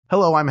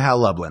Hello, I'm Hal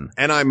Lublin.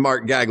 And I'm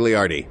Mark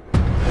Gagliardi.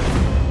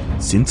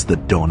 Since the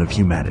dawn of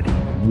humanity,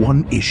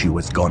 one issue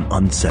has gone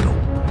unsettled.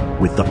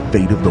 With the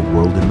fate of the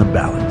world in the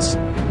balance,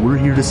 we're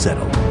here to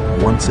settle,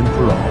 once and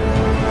for all,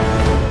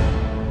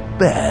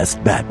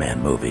 best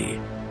Batman movie.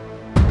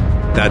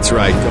 That's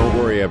right. Don't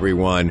worry,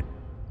 everyone.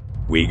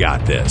 We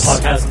got this.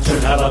 Podcast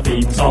should have a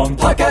theme song.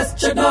 Podcast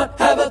should not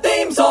have a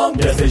theme song.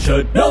 Yes, they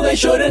should. No, they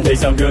shouldn't. They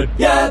sound good.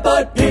 Yeah,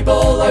 but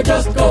people are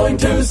just going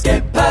to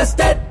skip past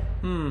it.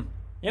 You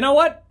know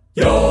what?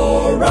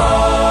 You're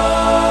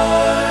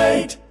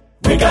right.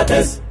 We got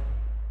this.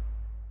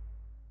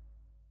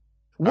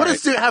 What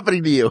is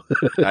happening to you?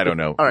 I don't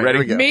know. All right, Ready?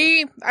 here we go.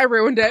 Me, I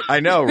ruined it. I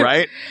know,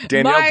 right?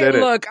 Danielle did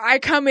it. Look, I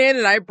come in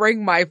and I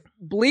bring my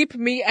bleep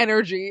me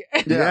energy.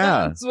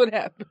 Yeah. That's what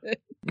happened.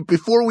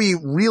 Before we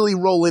really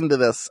roll into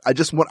this,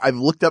 I've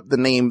looked up the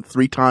name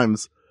 3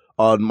 times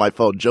on my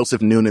phone.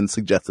 Joseph Noonan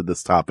suggested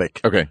this topic.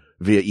 Okay.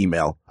 Via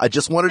email. I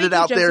just wanted it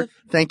out there.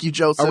 Thank you,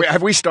 Joseph.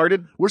 Have we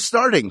started? We're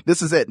starting.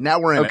 This is it. Now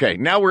we're in it. Okay,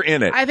 now we're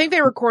in it. I think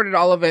they recorded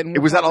all of it. And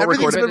Was that all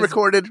Everything's recorded? been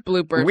recorded.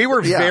 Blooper. We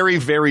were very,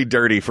 very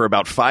dirty for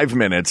about 5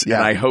 minutes, and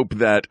I hope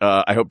that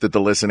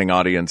the listening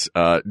audience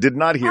did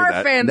not hear Our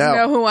that. fans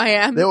know who I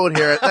am. They won't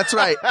hear it. That's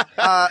right.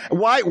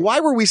 Why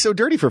were we so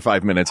dirty for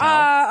 5 minutes,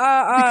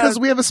 Hal? Because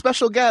we have a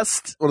special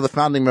guest, one of the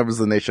founding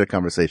members of the Nation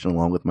Conversation,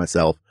 along with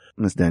myself,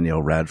 Miss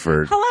Danielle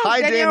Radford. Hello,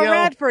 Hi, Danielle Danielle.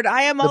 Radford.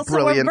 I am also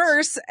brilliant- a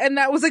verse, and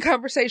that was a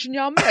conversation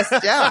y'all missed.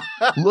 Yeah.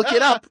 Look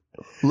it up.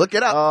 Look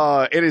it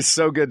up. It is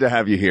so good to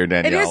have you here, It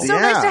Danielle. is so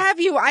nice to have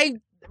you. I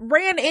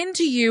ran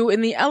into you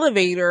in the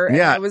elevator,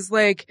 and I was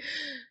like,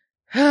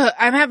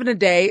 I'm having a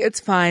day. It's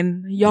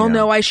fine. Y'all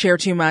know I share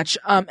too much.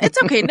 It's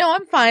okay. No,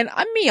 I'm fine.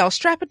 I'm me. I'll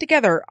strap it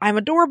together. I'm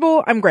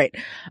adorable. I'm great.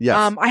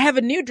 Yes. I have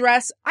a new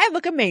dress. I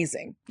look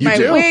amazing. You My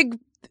do. wig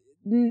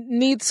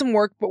needs some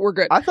work, but we're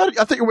good. I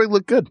thought your wig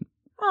looked good.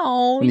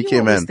 Oh, when you you came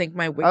always in. think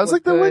my wig I was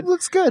like, looked the good. wig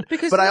looks good.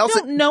 Because but you I also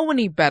don't know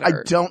any better. I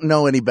don't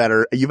know any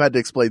better. You've had to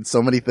explain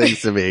so many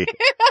things to me.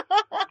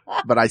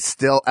 But I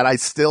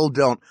still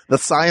don't. The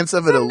science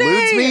of it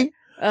eludes me.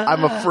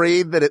 I'm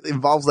afraid that it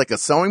involves like a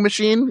sewing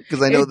machine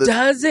because I know that it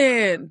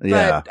doesn't.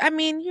 Yeah. But I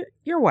mean,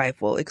 your wife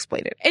will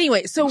explain it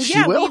anyway. So She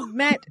yeah, will? we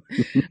met.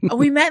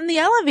 We met in the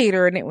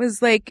elevator, and it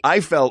was like I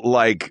felt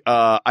like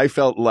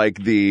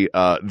the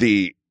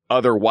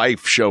other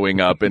wife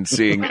showing up and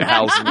seeing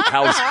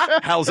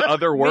Hal's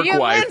other work me and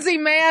wife Lindsay,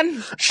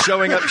 man.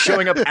 showing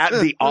up at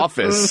the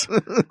office.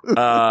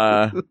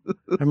 I'm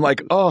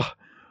like, oh,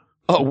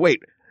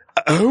 wait.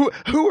 Who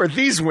are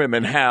these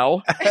women,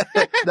 Hal?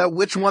 now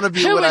which one of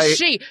you Who would is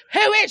she?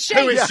 Who is she?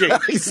 Who is she?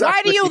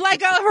 Why do you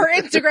like all of her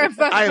Instagram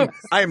photos?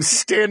 I am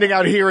standing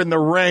out here in the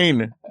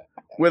rain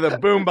with a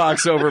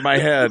boombox over my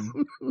head.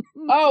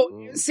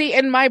 Oh, see,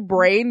 in my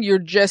brain, you're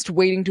just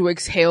waiting to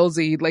exhale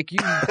Z. Like you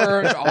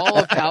burned all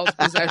of Hal's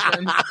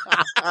possessions.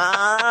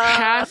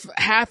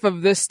 Half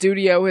of this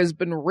studio has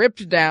been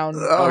ripped down.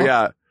 Oh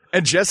yeah.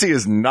 And Jesse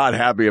is not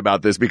happy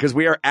about this because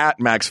we are at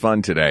Max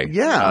Fun today.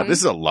 Yeah. This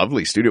is a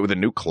lovely studio with a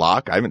new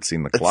clock. I haven't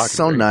seen the clock. It's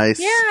so nice.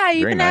 Yeah, I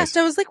even nice. asked,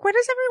 I was like, where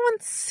does everyone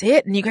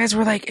sit? And you guys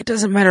were like, it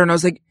doesn't matter. And I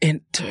was like,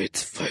 in tight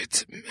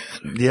fights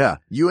matter. Yeah.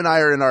 You and I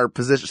are in our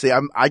position. See,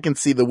 I can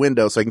see the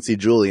window, so I can see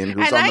Julian,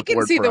 who's And on the I can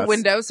board see for the us.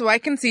 window, so I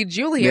can see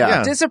Julian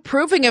Yeah.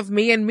 disapproving of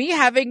me and me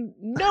having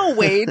no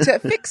way to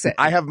fix it.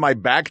 I have my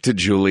back to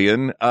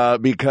Julian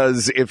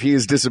because if he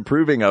is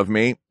disapproving of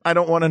me, I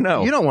don't want to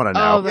know. You don't want to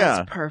know. Oh, that's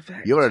Yeah.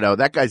 perfect. You want to know.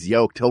 That guy's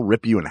yoked. He'll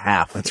rip you in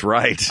half. That's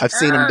right. I've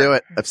seen him do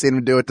it. I've seen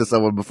him do it to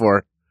someone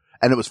before,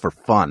 and it was for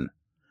fun.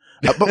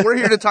 But we're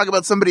here to talk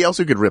about somebody else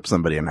who could rip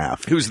somebody in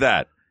half. Who's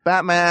that?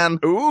 Batman.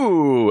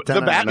 Ooh, the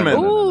Dun-dun-dun-dun.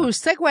 Batman. Ooh,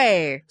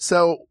 segue.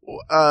 So,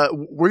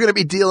 we're going to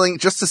be dealing,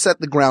 just to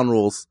set the ground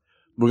rules,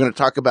 we're going to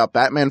talk about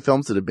Batman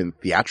films that have been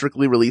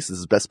theatrically released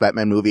as the best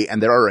Batman movie.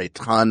 And there are a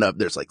ton of,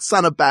 there's like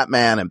Son of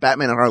Batman and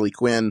Batman and Harley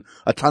Quinn,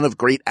 a ton of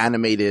great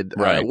animated,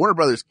 Right. Warner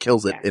Brothers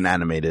kills it in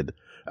animated,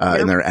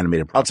 in their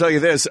animated I'll tell you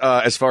this,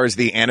 as far as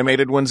the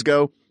animated ones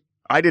go,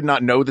 I did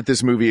not know that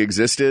this movie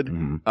existed,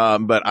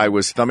 but I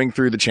was thumbing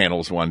through the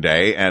channels one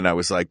day and I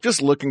was like,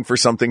 just looking for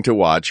something to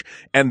watch.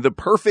 And the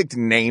perfect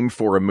name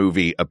for a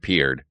movie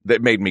appeared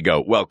that made me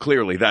go, well,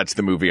 clearly that's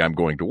the movie I'm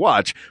going to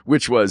watch,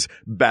 which was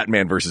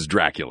Batman versus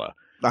Dracula.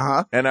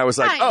 Uh-huh. And I was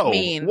like, I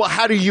mean- well,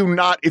 how do you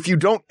not, if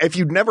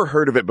you've never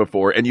heard of it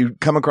before and you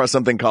come across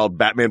something called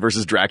Batman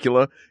versus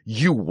Dracula,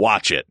 you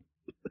watch it.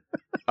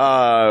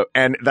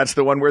 And that's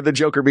the one where the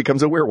Joker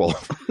becomes a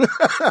werewolf.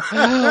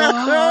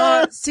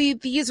 See,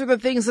 these are the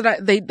things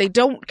that they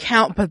don't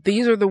count, but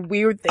these are the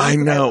weird things I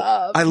know.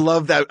 that I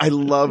love that. I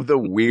love the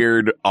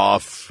weird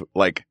off,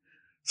 like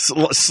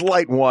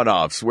slight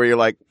one-offs where you're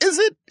like, is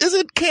Is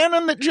it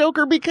canon that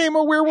Joker became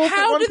a werewolf at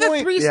How one do the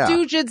point? Three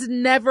Stooges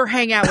never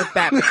hang out with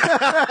Batman?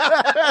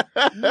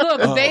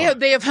 Look,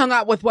 they have hung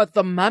out with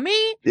the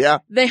Mummy? Yeah.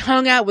 They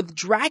hung out with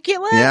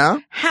Dracula? Yeah.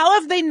 How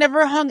have they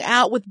never hung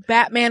out with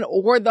Batman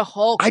or the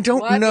Hulk? I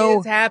don't What know.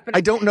 is happening?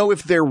 I don't know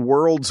if their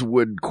worlds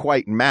would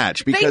quite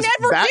match because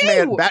never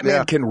do.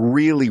 Batman can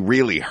really,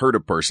 really hurt a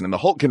person, and the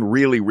Hulk can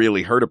really,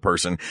 really hurt a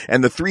person.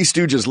 And the Three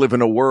Stooges live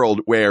in a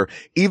world where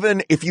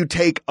even if you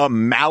take a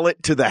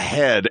mallet to the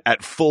head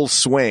at full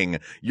swing,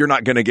 you're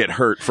not going to get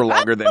hurt for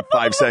longer than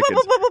 5 seconds.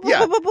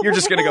 Yeah, you're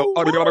just going to go,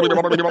 and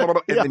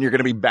then you're going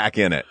to be back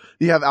in it.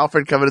 You have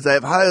Alfred come in and say,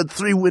 I've hired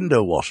 3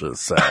 window washers,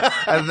 sir.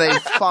 And they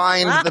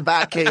find the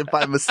Batcave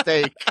by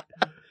mistake.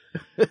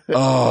 They're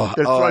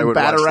throwing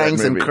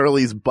batarangs in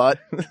Curly's butt.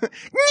 The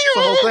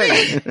whole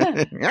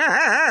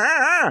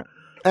thing.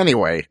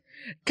 Anyway.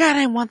 God,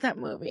 I want that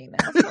movie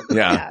now.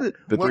 Yeah.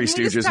 The Three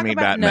Stooges meet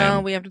Batman.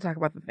 No, we have to talk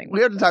about the thing.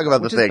 We have to talk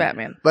about the thing.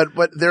 Batman. But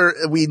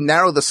we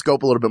narrow the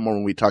scope a little bit more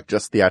when we talk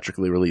just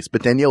theatrically released.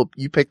 But Danielle,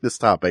 you picked this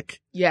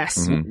topic.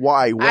 Yes. Mm-hmm.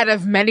 Why? Out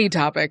of many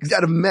topics.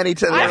 Out of many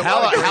topics.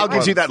 How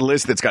gives you that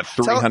list that's got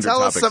 300 topics?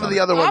 Tell us some of the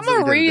other ones. I'm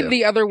going to read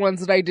the other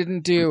ones that I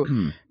didn't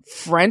do.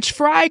 French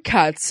fry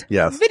cuts.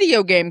 Yes.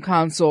 Video game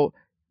console.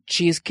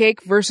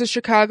 Cheesecake versus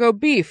Chicago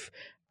beef.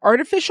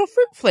 Artificial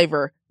fruit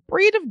flavor.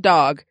 Breed of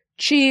dog.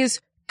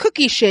 Cheese.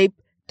 Cookie shape.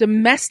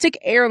 Domestic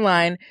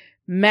airline.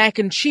 Mac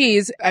and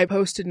cheese. I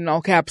posted in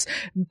all caps.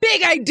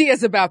 Big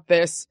ideas about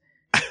this.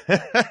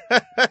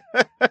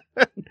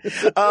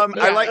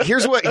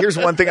 Here's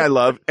one thing I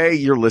love. A,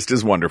 your list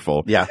is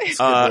wonderful. Yeah.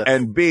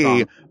 And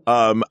B,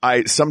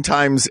 I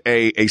sometimes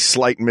a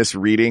slight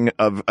misreading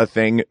of a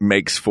thing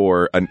makes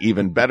for an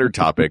even better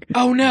topic.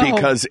 Oh no.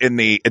 Because in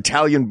the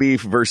Italian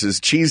beef versus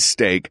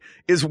cheesesteak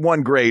is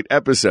one great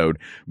episode.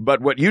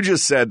 But what you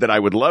just said that I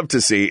would love to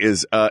see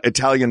is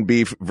Italian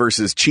beef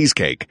versus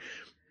cheesecake.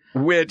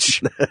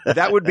 Which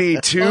that would be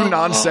 2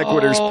 non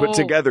sequiturs put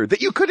together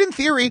that you could in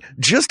theory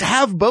just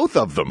have both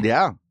of them.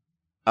 Yeah.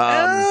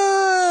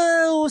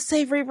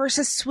 Savory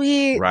versus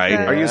sweet. Right.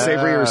 Are you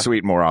savory or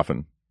sweet more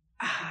often?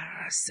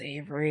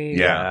 Savory.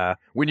 Yeah.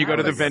 When you go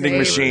to the vending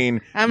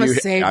machine, I'm a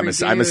savory.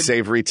 I'm a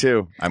savory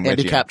too. I'm with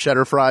you. Handicap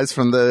cheddar fries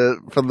from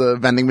the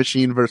vending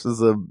machine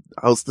versus a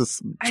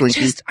Hostess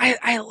Twinkie.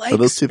 I like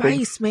those two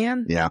spice, things?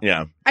 man.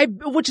 Yeah.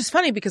 Which is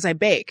funny because I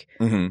bake.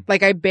 Mm-hmm.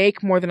 Like I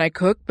bake more than I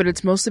cook, but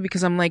it's mostly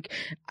because I'm like,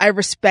 I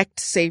respect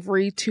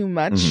savory too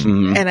much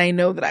Mm-hmm. and I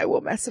know that I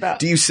will mess it up.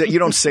 Do you say you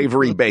don't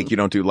savory bake? You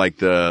don't do like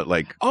the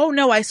Oh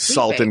no, I sweet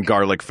salt bake. and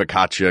garlic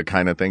focaccia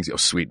kind of things? Oh,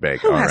 sweet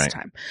bake. Who All has right.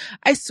 time?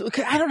 I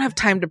don't have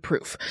time to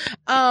proof.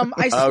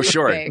 I sweet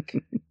sure.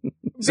 bake.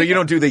 So you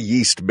don't do the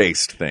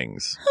yeast-based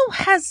things. Who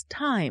has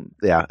time?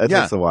 Yeah, it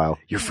takes a while.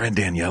 Your friend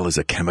Danielle is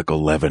a chemical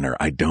leavener.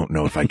 I don't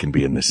know if I can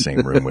be in the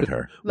same room with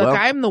her. Look, Well-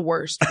 I'm the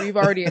worst. We've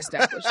already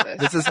established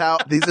this.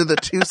 These are the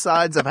 2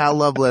 sides of how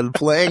Loveland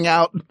playing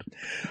out.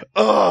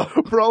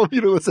 For all of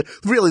you to listen.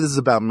 Really, this is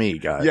about me,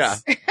 guys. Yeah.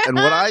 And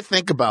what I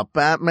think about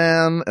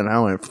Batman and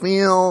how I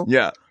feel.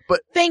 Yeah.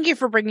 Thank you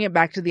for bringing it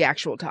back to the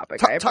actual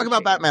topic. I Talk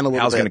about appreciate Batman a little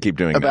Hal's bit. going to keep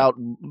doing about,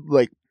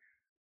 like,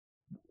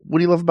 what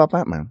do you love about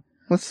Batman?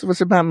 What's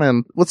your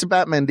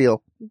Batman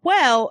deal?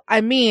 Well, I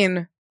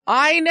mean,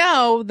 I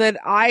know that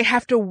I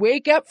have to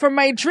wake up from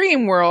my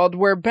dream world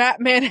where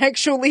Batman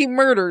actually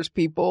murders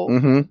people.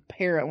 Mm-hmm.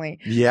 Apparently.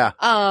 Yeah.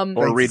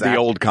 Or read the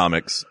old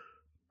comics.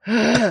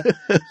 Yeah,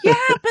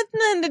 but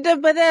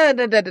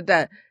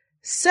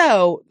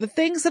so the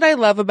things that I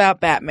love about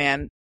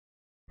Batman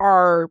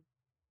are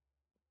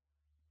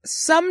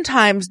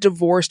sometimes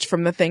divorced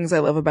from the things I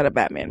love about a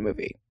Batman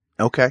movie.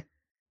 Okay.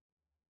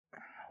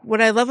 What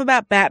I love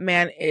about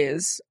Batman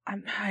is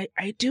I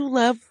do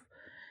love,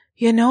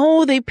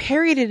 they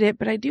parodied it,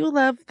 but I do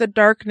love the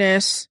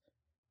darkness.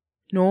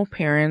 No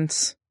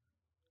parents.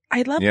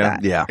 I love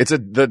that. Yeah. It's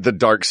the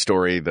dark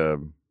story,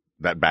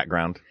 that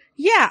background.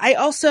 Yeah, I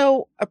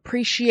also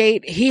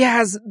appreciate he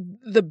has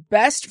the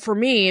best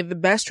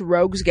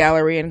rogues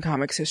gallery in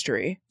comics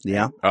history.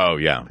 Yeah. Oh,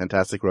 yeah.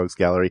 Fantastic rogues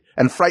gallery.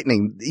 And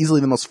frightening. Easily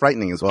the most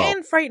frightening as well.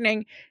 And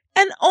frightening.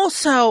 And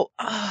also,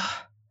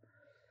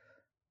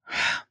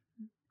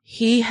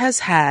 he has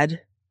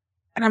had,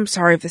 and I'm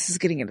sorry if this is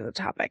getting into the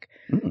topic,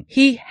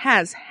 he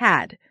has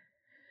had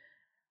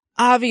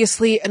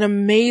obviously an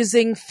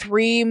amazing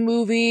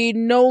 3-movie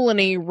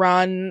Nolan-y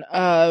run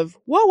of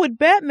what would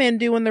Batman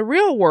do in the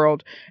real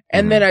world?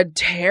 And then a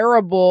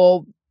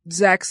terrible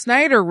Zack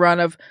Snyder run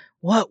of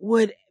what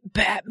would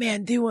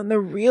Batman do in the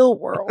real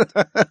world?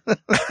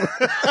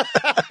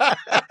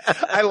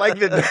 I like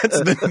that's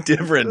the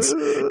difference,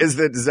 is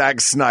that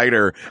Zack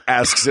Snyder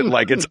asks it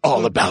like it's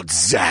all about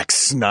Zack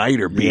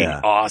Snyder being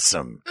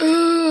awesome.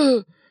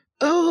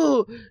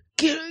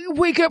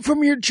 Wake up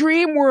from your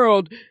dream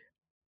world.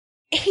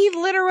 He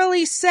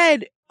literally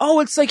said,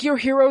 it's like your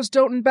heroes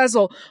don't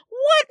embezzle.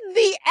 What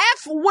the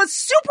F was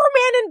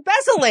Superman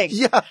embezzling?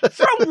 Yeah.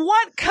 From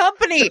what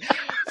company?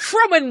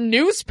 From a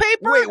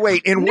newspaper?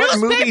 Wait, in what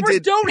movie Newspapers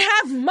don't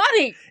have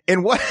money.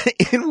 In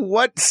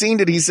what scene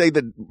did he say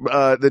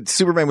that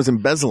Superman was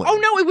embezzling? Oh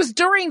no, it was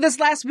during this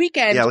last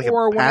weekend. Yeah, like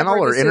or a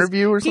panel or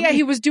interview or something? Yeah,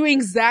 he was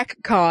doing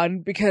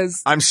ZachCon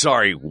because... I'm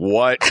sorry,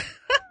 what?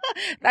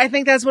 I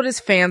think that's what his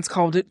fans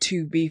called it,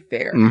 to be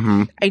fair.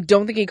 Mm-hmm. I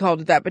don't think he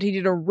called it that, but he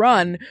did a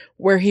run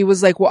where he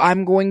was like, well,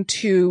 I'm going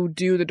to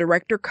do the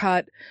director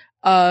cut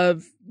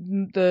of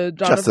the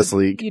Justice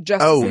League. League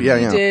Yeah.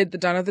 he did, the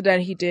Dawn of the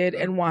Dead he did,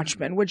 and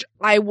Watchmen, which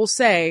I will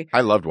say,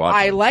 I loved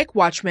Watchmen. I like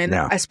Watchmen,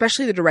 Yeah.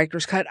 especially the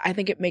director's cut. I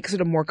think it makes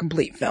it a more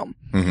complete film.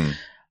 Mm-hmm.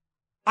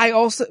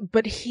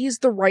 But he's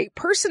the right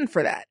person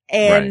for that.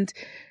 And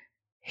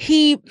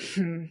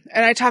and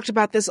I talked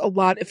about this a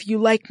lot. If you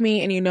like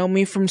me and you know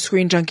me from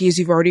Screen Junkies,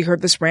 you've already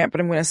heard this rant, but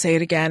I'm going to say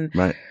it again.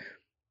 Right.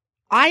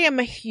 I am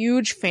a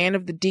huge fan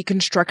of the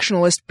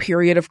deconstructionalist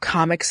period of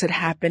comics that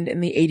happened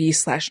in the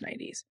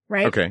 80s/90s,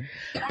 right? Okay.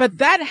 But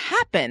that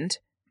happened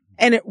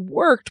and it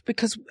worked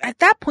because at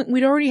that point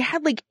we'd already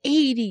had like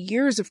 80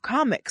 years of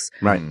comics.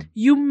 Right.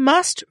 You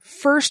must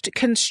first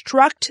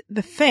construct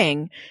the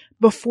thing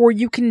before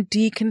you can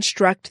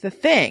deconstruct the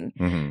thing.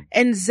 Mm-hmm.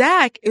 And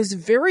Zach is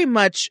very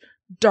much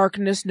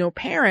darkness, no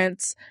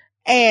parents.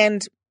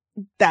 And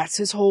that's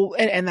his whole,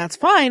 and that's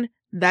fine.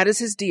 That is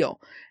his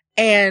deal.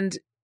 And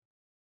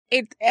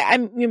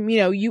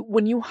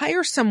when you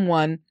hire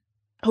someone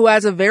who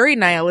has a very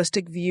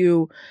nihilistic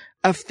view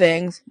of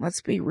things,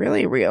 let's be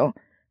really real.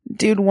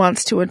 Dude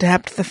wants to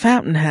adapt the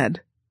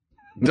Fountainhead.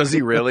 Does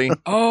he really?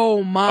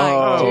 Oh my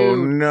Oh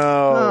dude.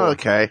 no. Oh,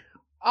 okay.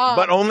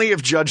 But only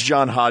if Judge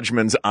John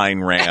Hodgman's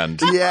Ayn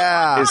Rand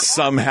Yeah. is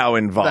somehow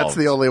involved. That's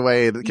the only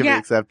way it can be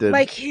accepted.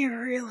 Like he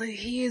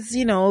is,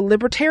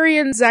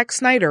 libertarian Zack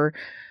Snyder.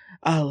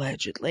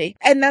 Allegedly.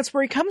 And that's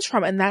where he comes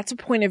from. And that's a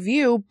point of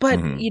view. But,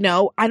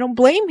 I don't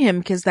blame him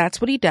because that's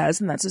what he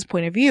does. And that's his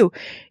point of view.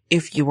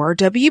 If you are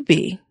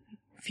WB,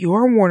 if you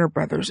are Warner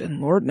Brothers,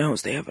 and Lord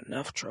knows they have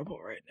enough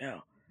trouble right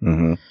now.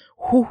 Mm-hmm.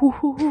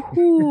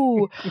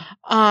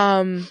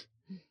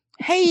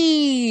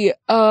 Hey,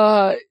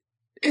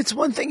 it's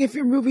one thing if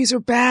your movies are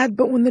bad,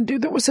 but when the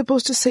dude that was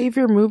supposed to save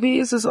your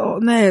movies is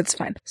it's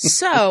fine.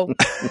 So.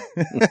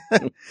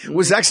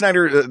 Was Zack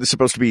Snyder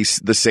supposed to be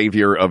the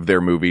savior of their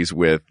movies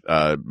with,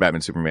 Batman,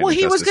 Superman? Well, and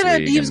he was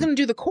Justice gonna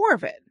do the core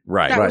of it.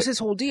 Right. That was his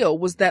whole deal,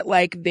 was that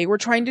like they were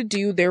trying to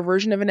do their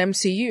version of an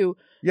MCU.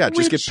 Yeah,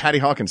 just get Patty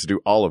Hawkins to do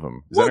all of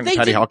them. Is that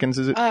Patty Hawkins,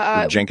 is it?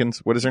 Or Jenkins?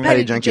 What is her name?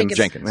 Patty Jenkins.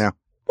 Yeah.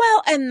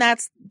 Well, and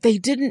they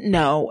didn't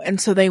know, and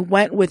so they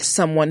went with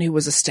someone who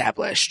was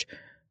established.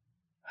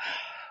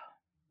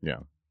 Yeah.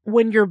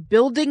 When you're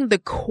building the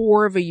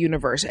core of a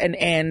universe,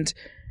 and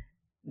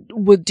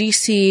with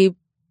DC,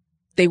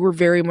 they were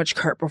very much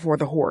cart before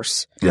the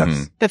horse. Yes.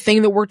 Mm-hmm. The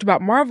thing that worked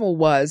about Marvel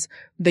was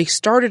they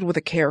started with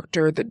a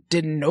character that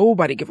didn't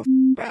nobody give a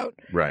about.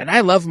 Right. And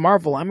I love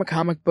Marvel. I'm a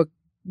comic book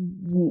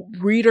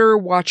reader,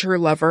 watcher,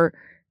 lover.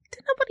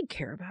 Did nobody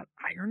care about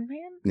Iron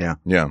Man? Yeah.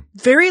 Yeah.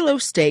 Very low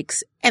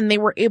stakes, and they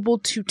were able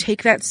to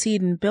take that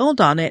seed and build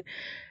on it.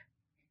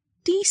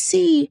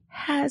 DC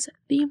has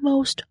the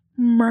most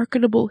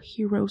marketable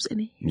heroes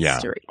in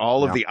history.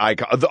 All of the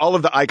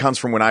icons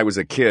from when I was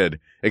a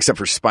kid, except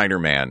for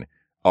Spider-Man,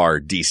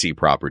 are DC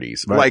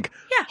properties. Right. Like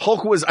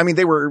Hulk was,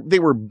 they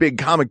were big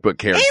comic book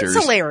characters.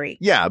 Ancillary.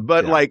 Yeah,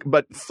 but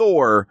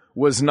Thor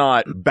was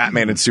not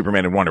Batman and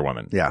Superman and Wonder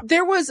Woman. Yeah.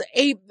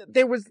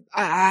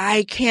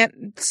 I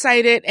can't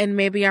cite it, and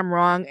maybe I'm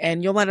wrong,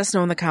 and you'll let us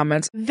know in the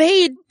comments.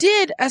 They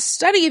did a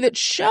study that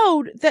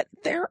showed that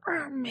there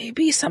are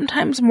maybe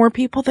sometimes more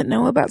people that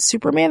know about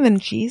Superman than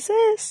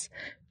Jesus.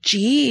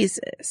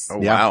 Oh,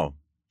 wow.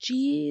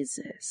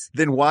 Jesus.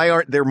 Then why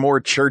aren't there more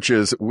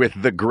churches with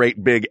the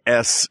great big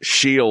S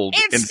shield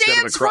instead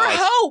of a cross? It stands for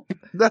hope.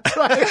 That's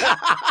right.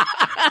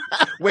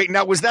 Wait,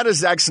 now was that a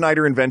Zack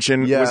Snyder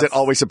invention? Yes. Was it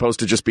always supposed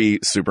to just be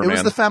Superman? It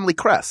was the family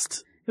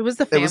crest. It was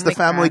the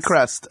family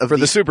crest of for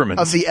the Supermans.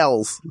 Of the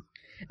L's.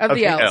 Of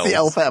the L's. The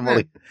L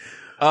family.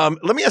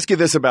 Let me ask you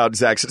this about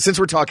Zack, since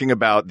we're talking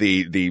about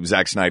the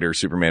Zack Snyder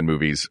Superman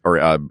movies or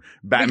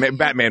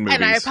Batman movies.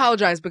 And I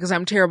apologize because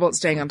I'm terrible at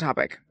staying on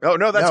topic. Oh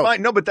no, that's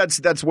fine. No, but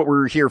that's what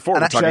we're here for. We're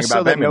talking just about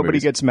so that Batman nobody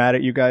movies. gets mad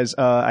at you guys.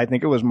 I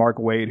think it was Mark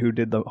Waid who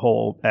did the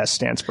whole S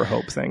stands for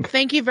hope thing.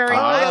 Thank you very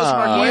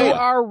much. You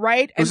are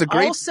right. It was and a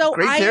great also,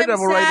 great I am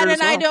Daredevil sad writer as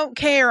and I well. don't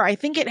care. I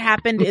think it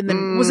happened in the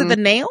was it the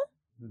Nail?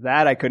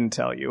 That I couldn't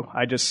tell you.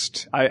 I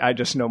just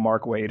know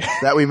Mark Waid.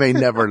 That we may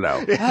never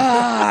know.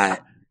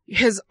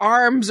 His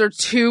arms are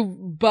too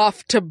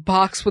buff to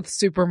box with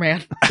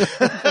Superman.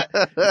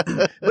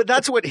 But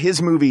that's what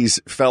his movies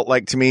felt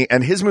like to me,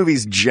 and his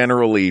movies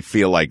generally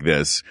feel like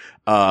this.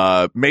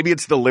 Maybe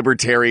it's the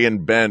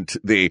libertarian bent,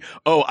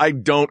 I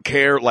don't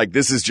care, like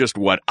this is just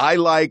what I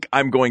like,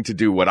 I'm going to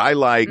do what I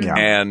like,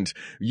 and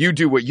you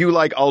do what you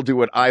like, I'll do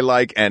what I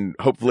like, and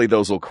hopefully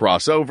those will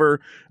cross over.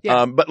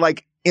 Yeah. But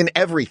like in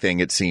everything,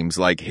 it seems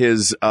like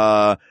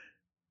the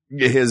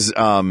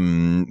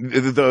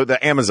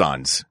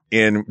Amazons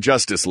in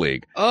Justice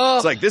League. Oh,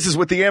 It's like, this is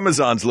what the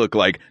Amazons look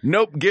like.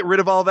 Nope, get rid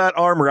of all that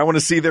armor. I want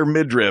to see their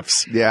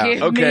midriffs. Yeah.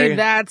 give okay. me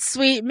that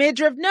sweet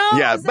midriff. No,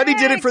 Yeah, but he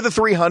did it Zach. for the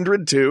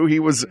 300 too. He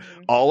was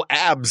all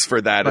abs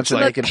for that. Bunch It's of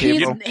like, naked He's,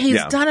 people. he's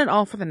Yeah. done it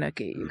all for the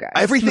nookie, you guys.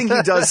 everything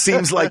he does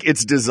seems like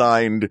it's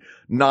designed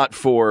not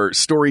for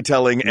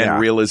storytelling and Yeah.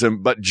 realism,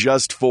 but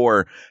just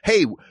for,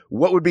 hey,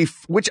 what would be,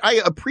 which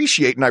I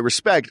appreciate and I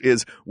respect,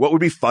 is what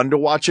would be fun to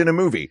watch in a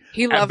movie.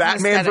 He loves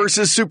Batman aesthetic.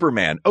 versus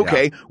Superman.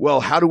 Okay, well,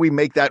 how do we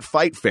make that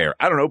fight fair?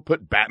 I don't know,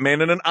 put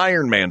Batman in an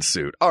Iron Man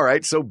suit. All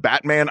right, so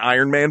Batman,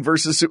 Iron Man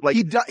versus Superman.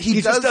 Like,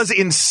 he just does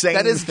insane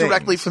That is things.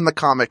 directly from the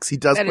comics. He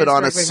does That put is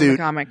on a directly from the suit,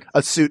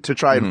 comic. to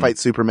try and fight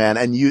Superman,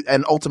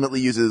 and ultimately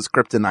uses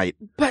kryptonite.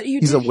 But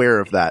He's aware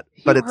of that.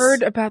 You But it's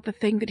heard about the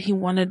thing that he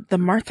wanted, the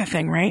Martha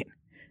thing, right?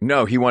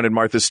 No, he wanted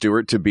Martha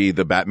Stewart to be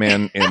the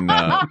Batman in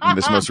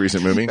this most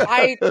recent movie.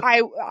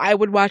 I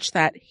would watch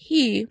that.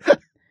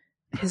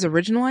 His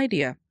original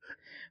idea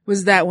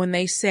was that when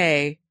they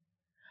say,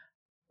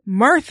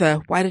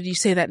 Martha, why did you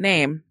say that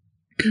name?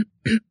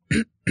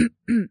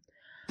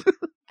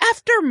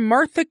 After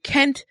Martha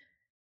Kent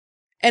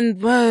and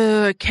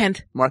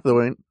Martha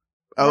Wayne.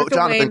 Oh, Martha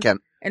Jonathan Wayne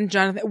Kent. and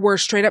Jonathan were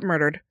straight up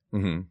murdered.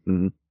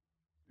 Mm-hmm.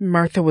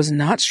 Martha was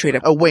not straight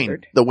up Oh, Wayne.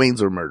 murdered. The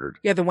Waynes were murdered.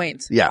 Yeah, the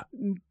Waynes. Yeah.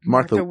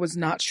 Martha was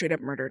not straight up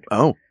murdered.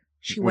 Oh.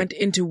 She went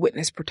into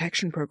witness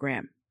protection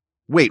program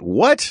Wait,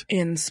 what?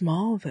 in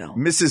Smallville.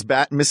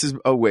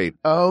 Oh, wait.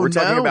 Oh, We're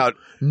talking about,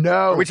 No.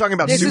 are we talking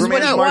about This is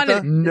Superman what he Martha?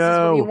 wanted. This is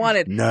what he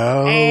wanted.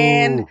 No.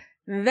 And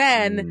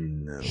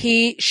then No.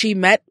 she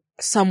met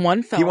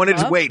someone. He wanted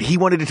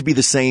it to be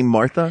the same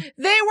Martha?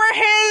 They were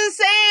his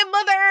same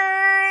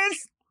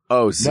mothers.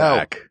 Oh,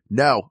 Zach.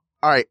 No.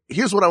 All right.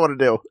 Here's what I want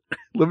to do.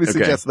 Let me Okay.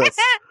 suggest this.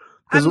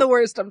 I'm the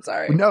worst. I'm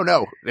sorry.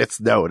 No. It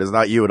is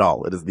not you at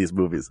all. It is these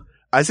movies.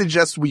 I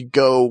suggest we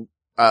go,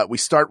 we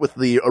start with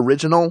the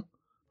original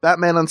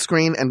Batman on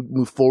screen and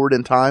move forward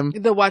in time.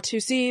 The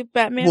Watusi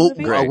Batman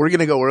movie. Great. We're going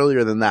to go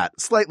earlier than that.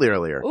 Slightly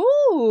earlier.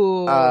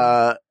 Ooh.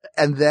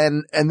 And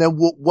then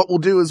what we'll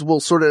do is we'll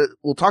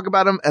talk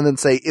about them and then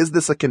say, is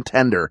this a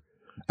contender?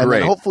 And Great.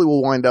 then hopefully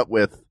we'll wind up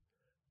with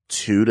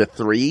 2 to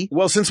 3.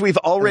 Well, since we've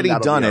already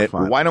that'll done be our it,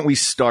 fun. why don't we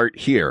start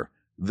here?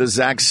 The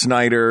Zack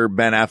Snyder,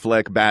 Ben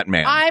Affleck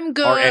Batman. I'm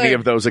good. Are any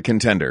of those a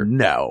contender?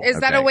 No. Is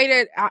that a okay. way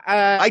to?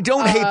 I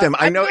don't hate them.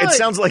 I I'm know it good.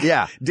 sounds like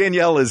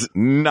Danielle is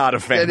not a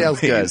fan Danielle's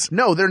of good. these.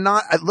 No, they're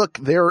not. Look,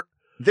 they're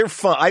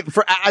fun.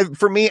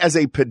 For me, as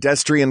a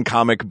pedestrian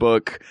comic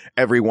book,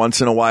 every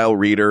once in a while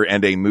reader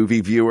and a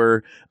movie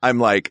viewer, I'm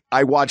like,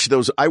 I watch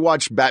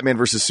Batman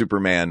versus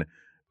Superman,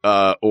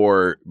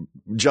 or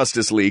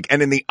Justice League.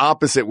 And in the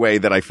opposite way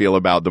that I feel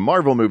about the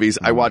Marvel movies,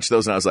 I watch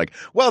those and I was like,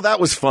 well, that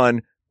was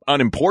fun.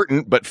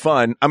 Unimportant, but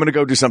fun. I'm going to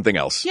go do something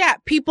else. Yeah,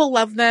 people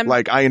love them.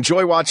 Like, I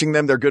enjoy watching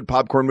them. They're good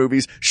popcorn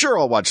movies. Sure,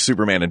 I'll watch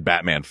Superman and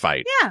Batman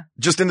fight. Yeah.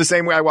 Just in the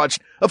same way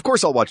of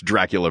course I'll watch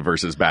Dracula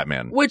versus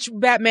Batman. Which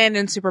Batman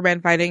and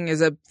Superman fighting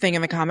is a thing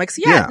in the comics.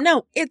 Yeah.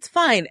 No, it's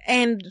fine.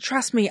 And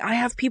trust me, I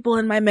have people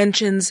in my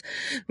mentions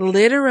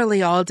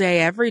literally all day,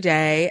 every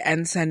day,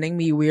 and sending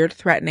me weird,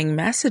 threatening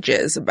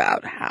messages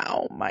about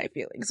how my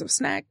feelings of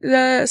snack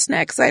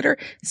cider.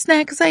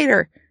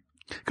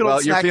 good Well,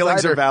 old your Snack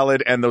feelings Cider. are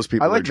valid and those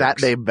people I like are that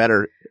jerks. name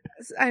better.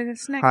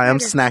 Snack Hi, I'm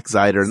cider. Snack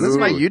Cider. This is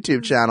my Ooh.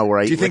 YouTube channel where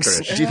I Do you eat think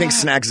licorice.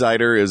 Snack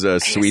Cider is a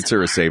sweets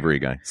or a savory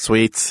guy?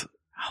 Sweets.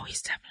 Oh,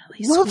 he's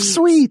definitely Love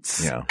sweet.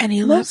 sweets. Yeah. And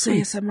he Love loves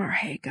sweets. ASMR.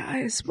 Hey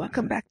guys,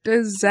 welcome back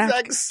to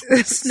Zach's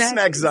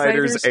Snack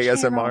Cider's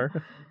ASMR. channel.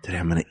 Today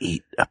I'm going to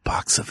eat a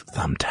box of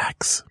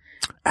thumbtacks.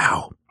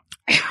 Ow.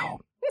 Ow.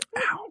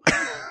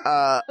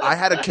 Ow. I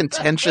had a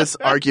contentious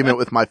argument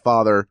with my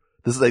father.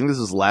 I think this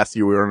was last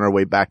year. We were on our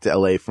way back to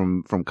LA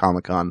from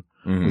Comic-Con.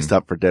 Mhm. We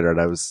stopped for dinner and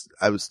I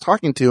was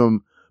talking to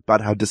him about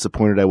how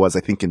disappointed I was,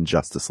 I think, in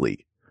Justice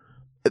League.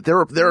 There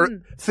are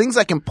things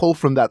I can pull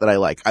from that I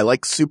like. I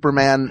like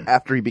Superman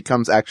after he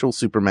becomes actual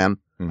Superman.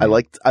 Mhm.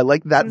 I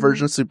like that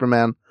version of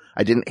Superman.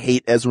 I didn't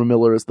hate Ezra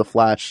Miller as the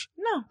Flash.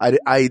 No.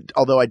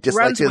 Although I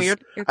disliked Runs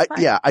weird. It's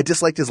fine. I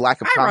disliked his lack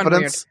of I run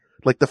confidence.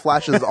 Like the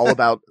Flash is all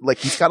about, like,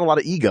 he's got a lot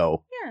of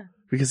ego Yeah.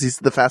 because he's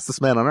the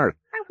fastest man on earth.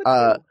 I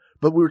would too.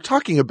 But we were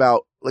talking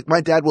about, like,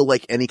 my dad will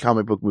like any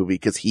comic book movie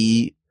because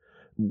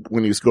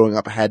when he was growing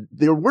up,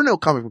 there were no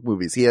comic book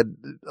movies. He had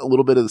a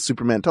little bit of the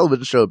Superman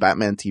television show,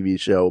 Batman TV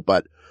show,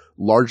 but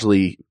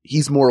largely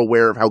he's more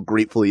aware of how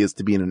grateful he is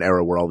to be in an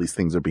era where all these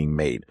things are being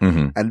made.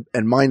 Mhm.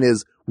 And mine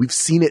is, we've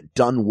seen it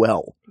done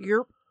well.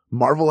 You're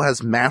Marvel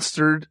has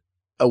mastered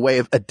a way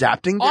of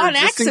adapting their On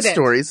existing accident.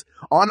 stories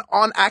on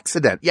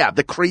accident. Yeah,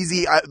 the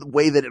crazy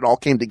way that it all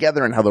came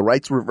together and how the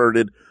rights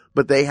reverted,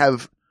 but they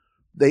have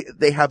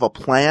a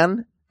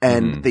plan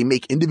and Mhm. they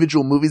make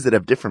individual movies that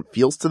have different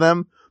feels to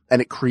them,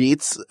 and it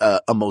creates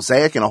a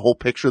mosaic and a whole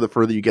picture the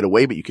further you get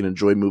away, but you can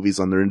enjoy movies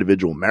on their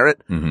individual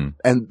merit. Mhm.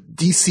 And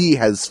DC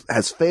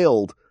has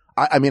failed.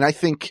 I mean, I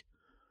think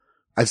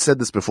I've said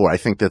this before. I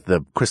think that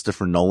the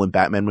Christopher Nolan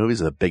Batman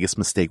movies are the biggest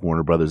mistake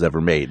Warner Brothers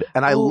ever made.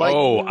 And I like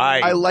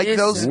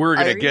those. We're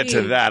going to get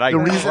to that. I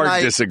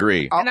hard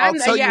disagree. I'll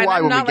tell you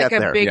why when we get there. I'm not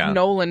like a big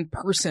Nolan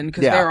person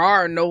because there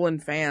are Nolan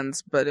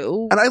fans, but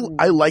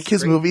I like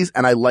his movies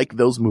and I like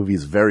those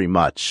movies very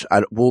much.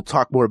 We'll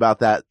talk more about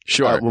that.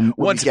 Sure. When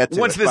once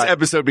this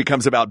episode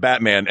becomes about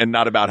Batman and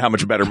not about how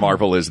much better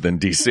Marvel is than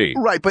DC.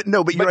 Right. But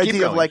your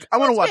idea of like, I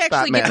want to watch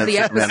Batman and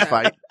Superman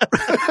fight.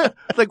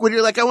 Like when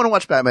you're like, I want to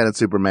watch Batman and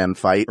Superman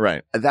fight.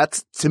 Right.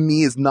 That's to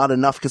me is not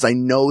enough because I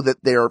know that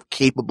they're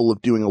capable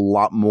of doing a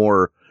lot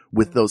more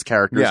with those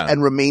characters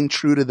and remain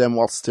true to them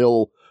while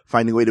still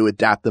finding a way to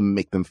adapt them and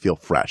make them feel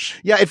fresh.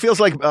 Yeah, it feels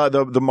like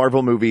the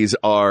Marvel movies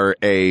are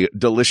a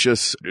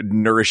delicious,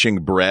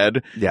 nourishing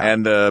bread. Yeah.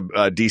 And the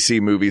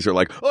DC movies are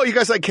like, oh, you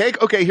guys like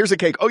cake? Okay, here's a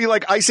cake. Oh, you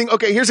like icing?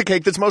 Okay, here's a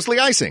cake that's mostly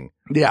icing.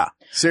 Yeah.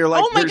 So you're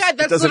like, oh my God,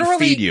 that's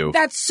literally,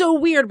 that's so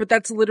weird, but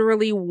that's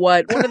literally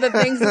one of the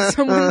things that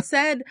someone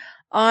said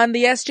on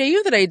the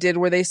SJU that I did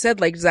where they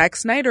said like Zack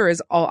Snyder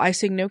is all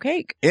icing, no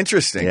cake.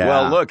 Interesting. Yeah.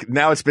 Well, look,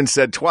 now it's been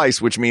said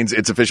twice, which means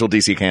it's official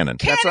DC canon.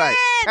 That's right.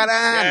 Canon!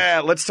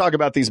 Yeah, let's talk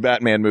about these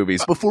Batman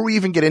movies. Before we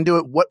even get into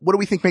it, what do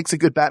we think makes a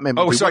good Batman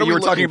movie? Oh, sorry, you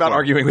were talking about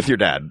arguing with your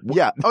dad.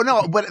 Yeah. Oh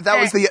no, but that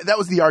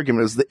was the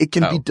argument, is that it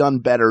can be done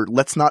better.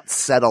 Let's not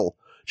settle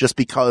just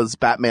because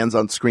Batman's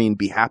on screen,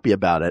 be happy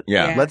about it.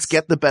 Yeah. Yes. Let's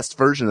get the best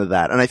version of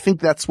that. And I think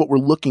that's what we're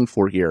looking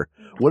for here.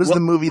 What is the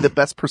movie that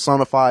best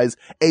personifies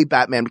a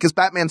Batman? Because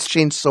Batman's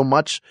changed so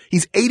much.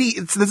 He's 80.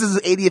 This is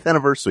his 80th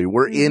anniversary.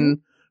 We're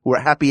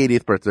happy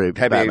 80th birthday,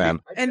 Batman.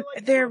 And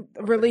they're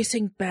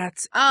releasing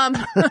bats.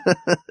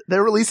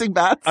 They're releasing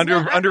bats?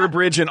 Under a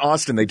bridge in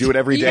Austin. They do it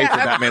every day for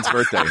Batman's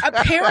birthday.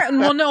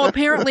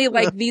 Apparently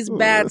like these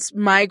bats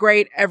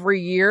migrate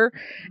every year.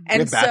 And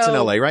we have bats in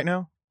LA right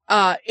now?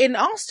 In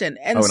Austin.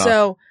 And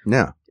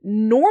yeah.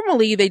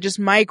 Normally they just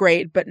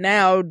migrate, but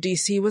now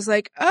DC was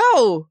like,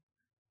 oh,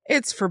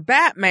 it's for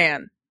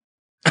Batman.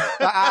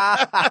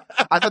 I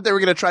thought they were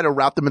going to try to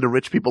route them into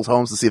rich people's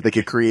homes to see if they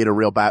could create a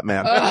real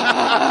Batman.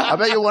 I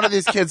bet you one of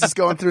these kids is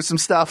going through some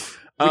stuff.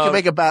 We can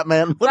make a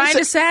Batman. Find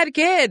a sad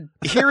kid.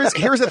 Here's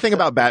the thing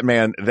about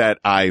Batman that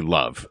I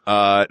love,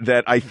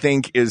 that I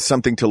think is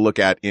something to look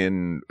at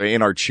in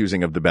our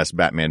choosing of the best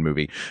Batman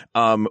movie.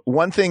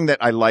 One thing that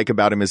I like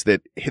about him is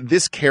that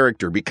this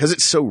character, because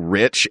it's so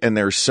rich and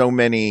there's so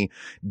many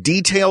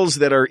details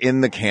that are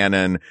in the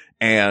canon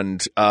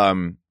and,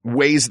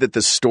 ways that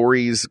the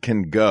stories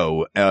can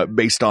go,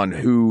 based on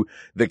who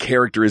the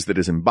character is that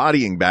is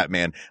embodying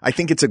Batman. I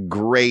think it's a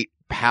great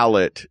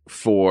palette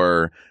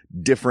for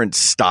different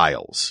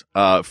styles,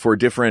 of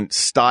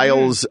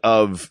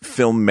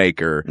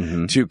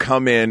filmmaker to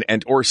come in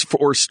and, or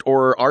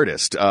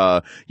artist,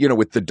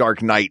 with the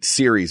Dark Knight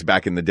series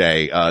back in the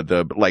day,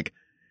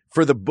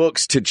 for the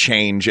books to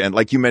change and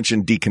like you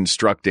mentioned,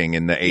 deconstructing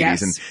in the 80s.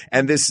 Yes.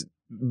 And this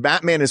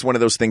Batman is one of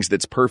those things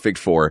that's perfect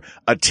for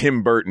a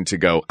Tim Burton to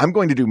go, I'm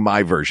going to do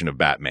my version of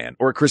Batman,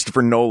 or a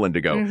Christopher Nolan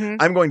to go,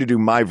 I'm going to do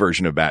my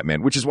version of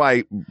Batman, which is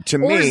why to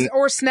me,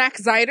 or Snack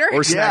Zider,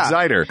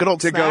 good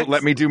old to Snacks. go,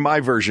 let me do my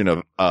version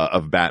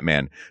of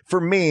Batman. For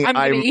me,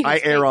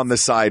 I err on the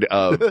side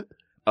of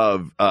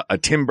a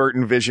Tim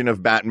Burton vision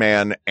of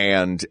Batman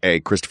and a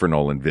Christopher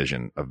Nolan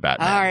vision of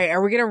Batman. All right,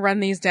 are we going to run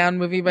these down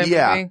movie by movie?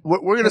 Yeah, we're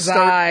going to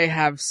start. I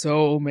have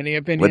so many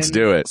opinions. Let's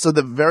do it. So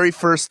the very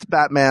first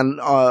Batman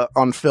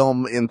on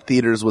film in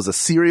theaters was a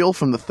serial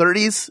from the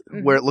 30s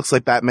where it looks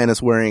like Batman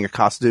is wearing a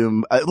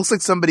costume. It looks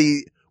like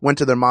somebody went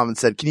to their mom and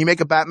said, can you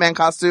make a Batman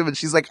costume? And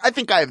she's like, I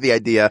think I have the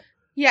idea.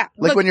 Yeah.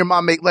 Like when your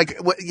mom it was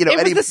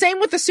the same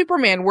with the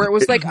Superman where it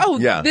was like, oh,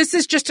 this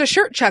is just a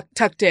shirt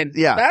tucked in.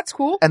 Yeah. That's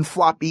cool. And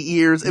floppy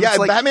ears. It was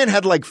like, Batman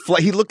had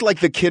he looked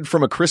like the kid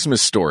from A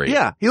Christmas Story.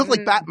 Yeah. He looked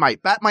like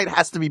Batmite. Batmite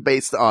has to be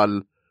based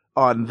on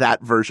that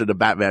version of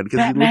Batman.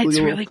 Batmite's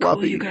really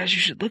cool, you guys. You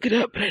should look it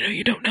up, but I know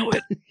you don't know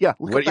it. Yeah.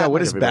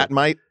 What is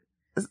Batmite?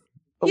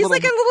 He's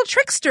like a little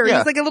trickster. Yeah.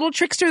 He's like a little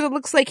trickster that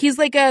looks like he's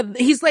like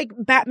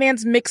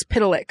Batman's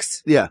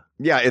Mxyzptlk. Yeah.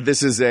 Yeah,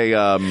 this is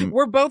a,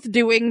 we're both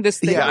doing this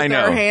thing with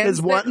our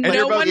hands that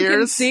no one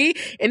can see,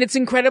 and it's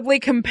incredibly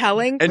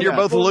compelling. And you're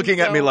both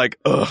looking at me like,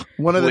 ugh,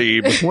 one of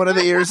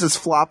the ears is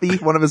floppy.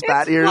 One of his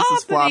bat ears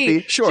is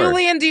floppy. Sure.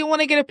 Julian, do you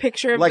want to get a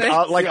picture of this?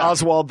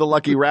 Oswald the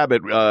Lucky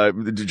Rabbit,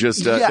 they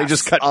just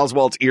cut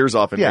Oswald's ears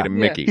off and made him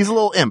Mickey. He's a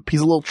little imp.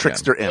 He's a little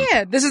trickster imp.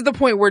 Yeah, this is the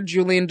point where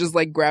Julian just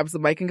like grabs the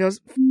mic and goes,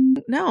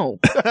 no.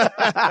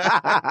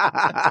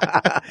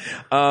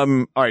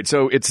 All right,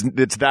 so it's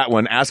that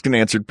one, asked and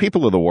answered,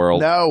 People of the World.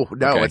 No,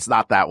 okay. It's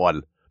not that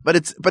one. But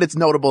it's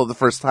notable the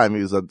first time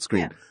he was on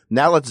screen. Yeah.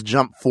 Now let's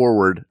jump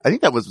forward. I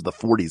think that was the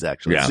 40s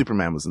actually. Yeah.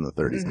 Superman was in the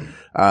 30s.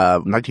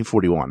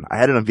 1941. I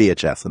had it on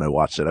VHS and I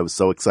watched it. I was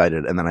so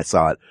excited, and then I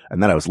saw it,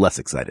 and then I was less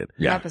excited.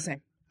 Yeah. Not the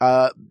same.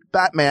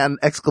 Batman, !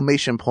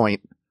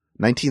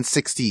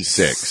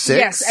 1966.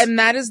 Yes, and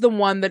that is the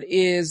one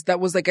that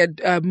was like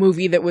a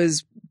movie that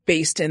was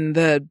based in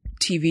the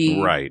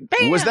TV. Right.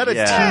 Bam, was that a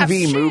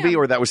TV movie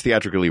or that was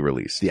theatrically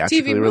released?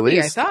 Theatrically TV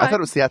released. movie, I thought it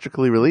was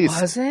theatrically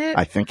released. Was it?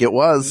 I think it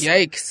was.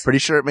 Yikes. Pretty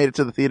sure it made it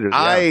to the theaters.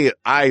 Yeah.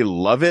 I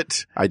love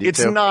it. I do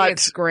it's too. not.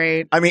 It's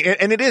great. I mean,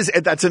 and it is.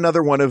 That's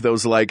another one of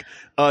those like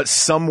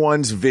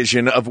someone's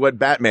vision of what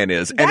Batman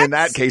is, and in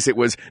that case, it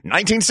was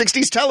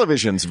 1960s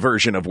television's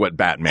version of what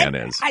Batman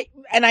is.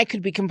 I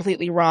could be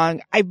completely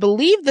wrong. I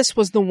believe this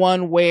was the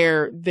one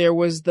where there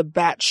was the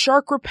bat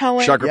shark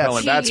repellent.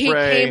 Bat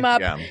spray. He came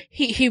up. Yeah.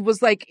 He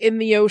was like in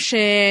the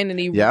ocean and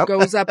he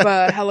goes up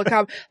a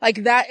helicopter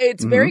like that.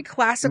 It's very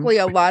classically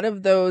a lot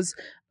of those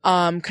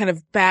kind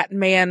of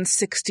Batman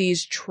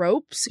 60s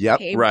tropes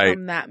came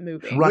from that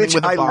movie. Running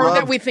with a bomb. Or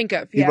that we think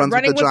of. He runs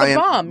running with the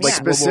bomb. like,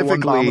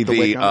 specifically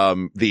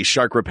the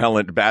shark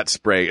repellent bat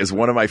spray is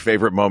one of my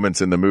favorite moments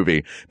in the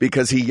movie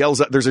because he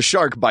yells up, there's a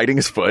shark biting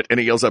his foot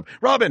and he yells up,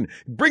 "Robin,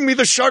 bring me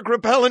the shark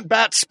repellent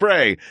bat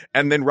spray."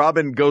 And then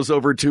Robin goes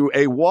over to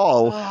a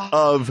wall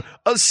of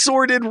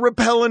assorted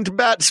repellent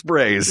bat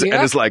sprays and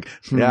is like,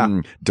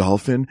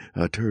 dolphin,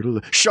 a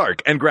turtle,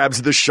 shark, and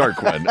grabs the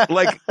shark one.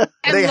 Like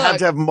they had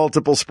to have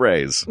multiple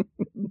sprays.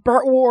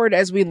 Burt Ward,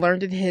 as we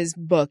learned in his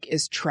book,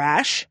 is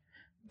trash.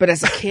 But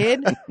as a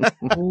kid,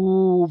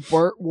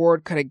 Burt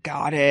Ward could have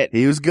got it.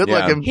 He was good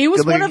looking. He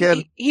was one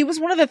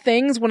of the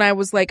things when I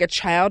was like a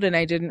child and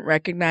I didn't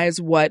recognize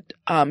what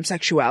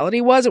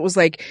sexuality was. It was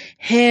like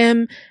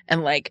him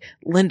and like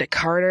Linda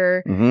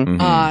Carter,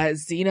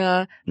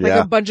 Xena, like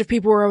a bunch of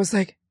people where I was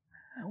like,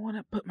 I want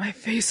to put my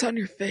face on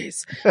your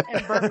face.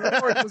 And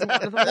Burt Ward was one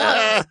of the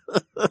ones.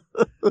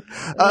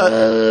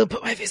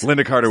 Put my face on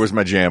Linda Carter was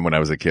my jam when I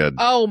was a kid.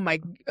 Oh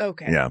my,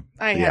 okay.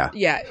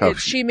 Yeah.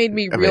 She made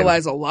me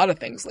realize a lot of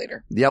things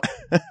later. Yep.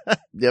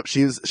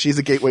 She's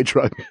a gateway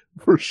drug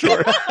for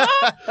sure.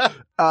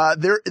 I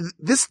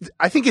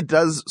think it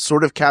does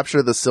sort of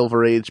capture the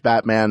Silver Age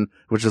Batman,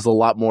 which is a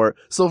lot more.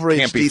 Silver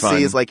Age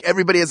DC is like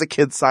everybody has a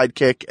kid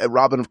sidekick.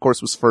 Robin, of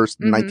course, was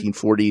first in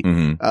 1940.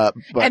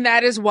 And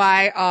that is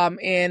why,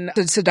 in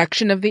The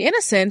Seduction of the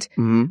Innocent,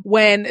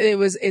 when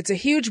it's a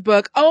huge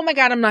book. Oh my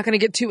God, I'm not going to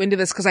get too into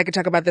this because I could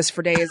talk about this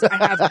for days.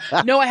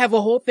 I have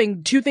a whole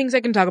thing, 2 things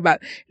I can talk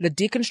about: the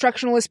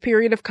deconstructionalist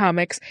period of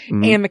comics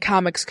and the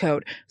comics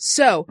code.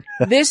 So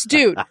this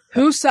dude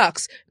who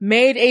sucks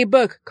made a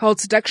book called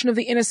Seduction of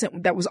the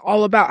Innocent that was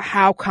all about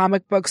how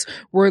comic books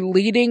were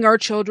leading our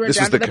children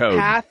down to the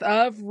path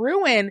of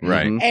ruin.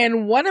 Right.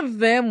 And one of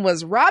them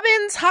was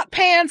Robin's hot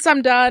pants.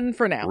 I'm done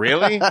for now.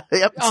 Really?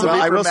 Yep. So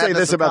I will say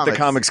this about the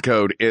comics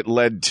code. It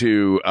led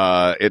to,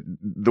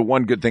 the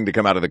one good thing to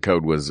come out of the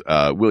code was,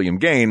 William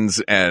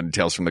Gaines and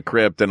Tales from the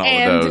Crypt and all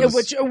of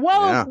those.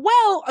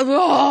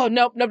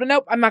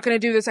 Nope. I'm not going to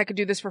do this. I could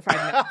do this for 5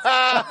 minutes.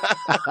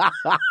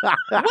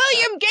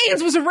 William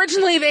Gaines was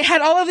originally, they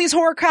had all of these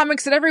horror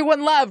comics that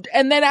everyone loved.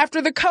 And then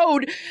after the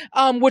code,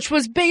 which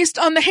was based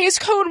on the Hays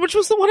Code, which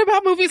was the one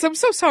about movies. I'm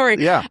so sorry.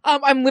 Yeah.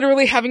 I'm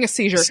literally having a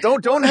seizure.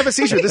 Don't have a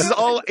seizure. This is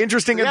all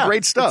interesting and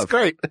great stuff. It's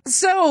great.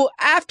 So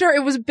after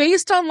it was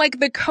based on like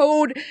the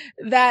code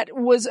that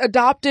was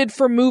adopted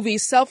for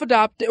movies,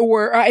 self-adopted,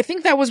 or I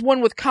think that was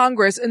one with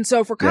Congress. And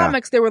so for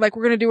comics, they were like,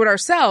 we're going to do it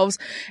ourselves.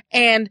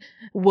 And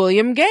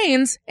William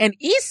Gaines and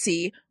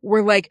EC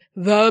were like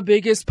the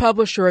biggest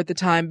publisher at the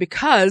time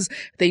because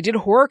they did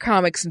horror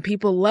comics and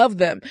people loved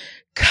them.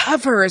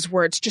 Covers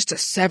where it's just a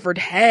severed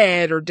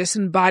head or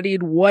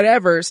disembodied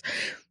whatevers.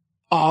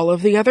 All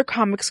of the other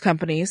comics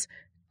companies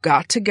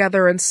got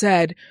together and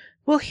said,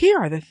 well, here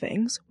are the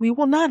things we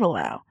will not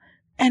allow.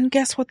 And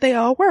guess what they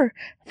all were?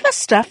 The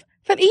stuff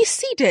that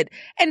EC did.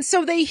 And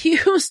so they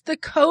used the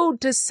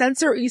code to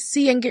censor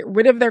EC and get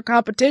rid of their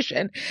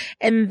competition.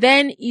 And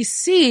then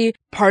EC,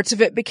 parts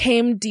of it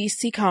became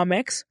DC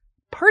Comics,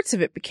 parts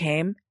of it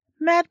became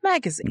Mad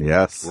Magazine.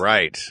 Yes.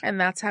 Right.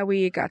 And that's how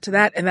we got to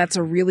that. And that's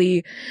a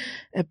really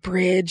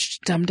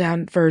abridged, dumbed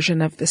down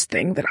version of this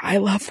thing that I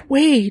love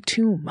way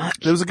too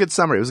much. It was a good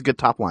summary. It was a good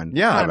top line.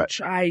 Yeah.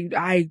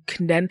 I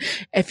condense.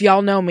 If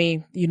y'all know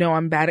me, you know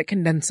I'm bad at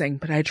condensing,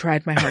 but I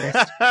tried my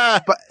hardest.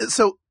 But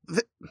so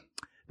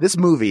this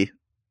movie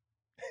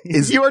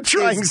is you are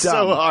trying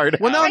so hard.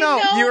 Well, no,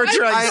 you are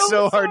trying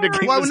so hard to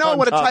keep well, this no, on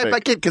what a topic. type I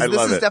kid, because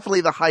this is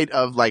definitely the height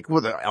of like,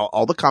 well,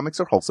 all the comics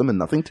are wholesome and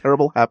nothing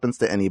terrible happens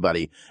to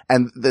anybody.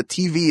 And the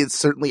TV is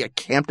certainly a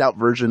camped out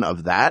version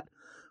of that.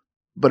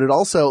 But it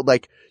also,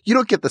 like, you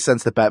don't get the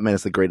sense that Batman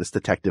is the greatest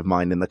detective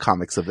mind in the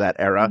comics of that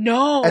era.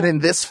 No. And in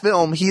this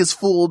film, he is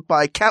fooled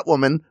by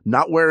Catwoman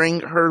not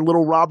wearing her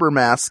little robber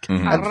mask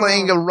and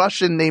playing a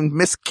Russian named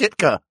Miss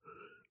Kitka.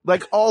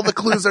 Like, all the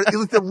clues are,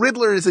 the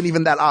Riddler isn't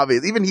even that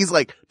obvious. Even he's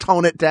like,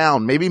 tone it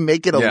down. Maybe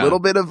make it a little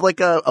bit of like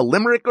a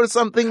limerick or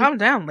something. Calm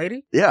down,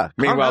 lady. Yeah.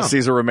 Meanwhile,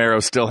 Cesar Romero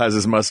still has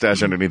his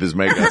mustache underneath his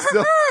makeup.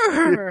 He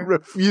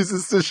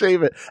refuses to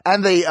shave it.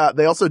 And they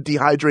also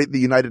dehydrate the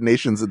United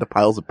Nations into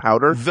piles of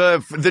powder.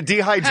 The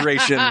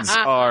dehydrations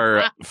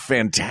are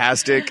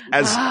fantastic.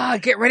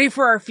 Get ready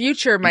for our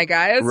future, my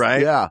guys.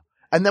 Right? Yeah.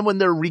 And then when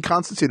they're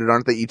reconstituted,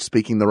 aren't they each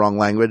speaking the wrong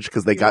language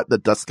because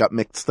the dust got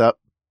mixed up?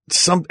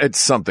 It's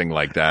something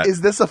like that.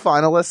 Is this a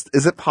finalist?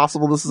 Is it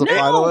possible this is a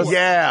finalist?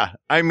 Yeah.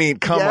 I mean,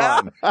 come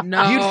on.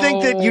 No.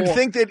 You'd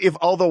think that if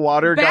all the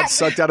water got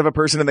sucked out of a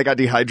person and they got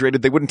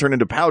dehydrated, they wouldn't turn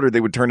into powder,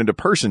 they would turn into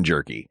person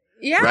jerky.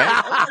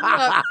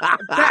 Yeah.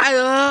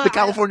 The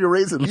California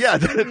raisins. Yeah.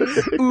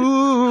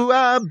 Ooh,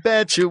 I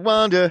bet you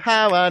wonder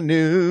how I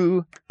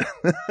knew.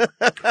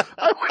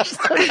 I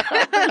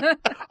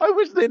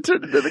wish they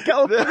turned into the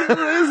California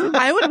raisins.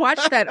 I would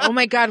watch that. Oh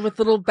my God, with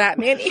little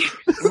Batman ears.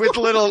 With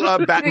little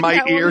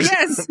Batmite ears.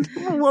 Yes.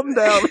 One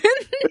down.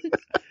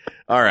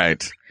 All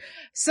right.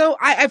 So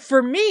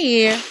for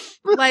me,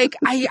 like,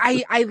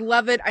 I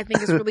love it. I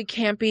think it's really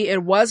campy.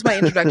 It was my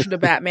introduction to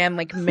Batman,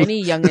 like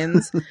many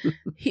youngins.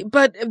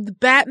 But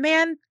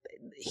Batman,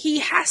 he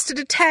has to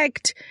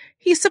detect.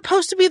 He's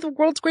supposed to be the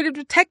world's greatest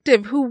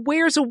detective who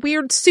wears a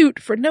weird suit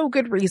for no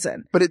good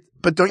reason. But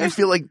don't you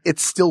feel like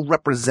it's still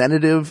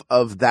representative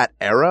of that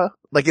era?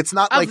 Like it's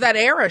not of that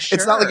era, sure.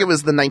 It's not like it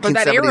was the 1970s but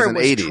that era and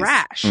was 80s.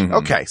 Trash. Mm-hmm.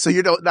 Okay, so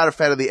you're not a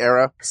fan of the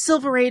era?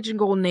 Silver Age and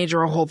Golden Age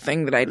are a whole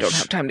thing that I don't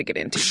have time to get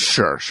into.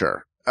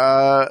 Sure.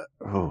 All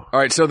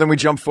right, so then we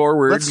jump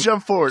forward. Let's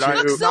jump forward. All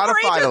right, not a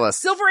finalist.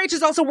 Silver Age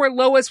is also where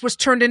Lois was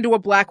turned into a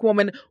black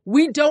woman.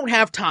 We don't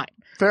have time.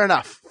 Fair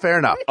enough.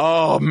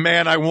 Oh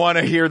man, I want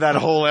to hear that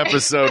whole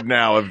episode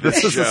now of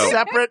this show. This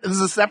is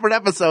a separate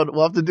episode.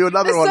 We'll have to do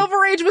another one.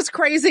 Silver Age was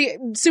crazy.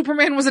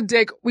 Superman was a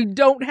dick. We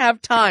don't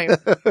have time.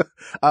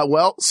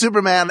 Well,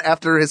 Superman,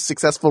 after his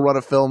successful run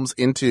of films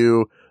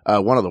into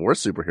one of the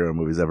worst superhero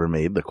movies ever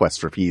made, The Quest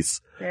for Peace.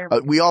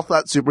 We all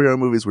thought superhero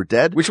movies were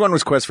dead. Which one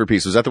was Quest for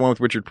Peace? Was that the one with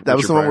Richard? That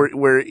was the Pryor? one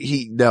where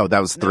no, that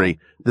was 3.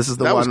 This is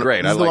the that one. Was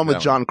great. This is the one with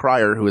John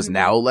Cryer, who is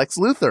now Lex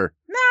Luthor.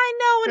 I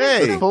know.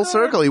 Hey, full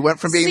circle. He went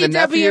from being the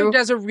nephew. CW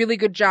does a really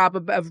good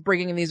job of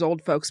bringing these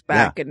old folks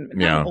back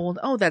not old.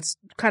 Oh, that's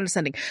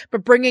condescending.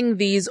 But bringing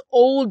these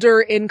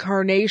older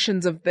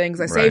incarnations of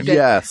things. I saved it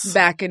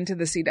back into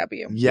the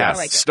CW. Yes.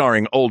 Like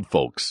starring old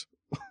folks.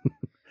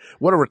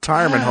 What a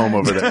retirement home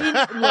over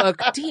there.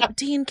 Look,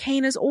 Dean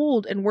Cain is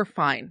old and we're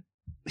fine.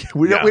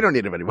 We don't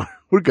need him anymore.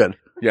 We're good.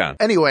 Yeah.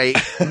 Anyway,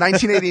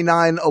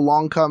 1989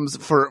 along comes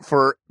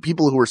for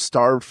people who were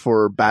starved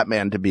for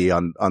Batman to be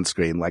on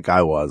screen, like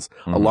I was.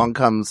 Mm-hmm. Along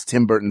comes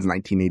Tim Burton's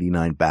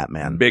 1989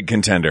 Batman, big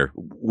contender,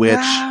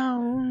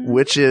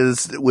 which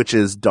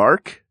is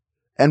dark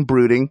and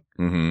brooding,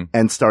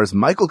 and stars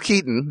Michael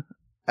Keaton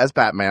as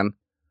Batman,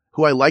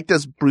 who I liked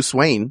as Bruce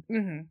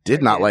Wayne,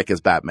 did not like as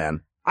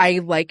Batman. I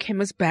like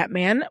him as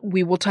Batman.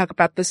 We will talk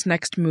about this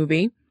next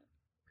movie.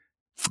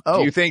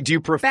 Oh, do you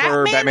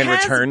prefer Batman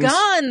Returns?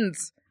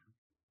 Guns.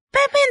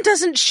 Batman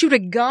doesn't shoot a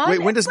gun.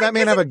 Wait, when does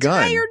Batman have a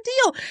gun? Entire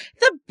deal.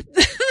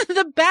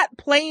 The bat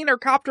plane or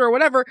copter or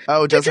whatever.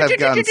 Oh, does have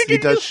guns. He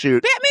does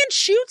shoot. Batman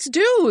shoots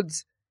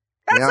dudes.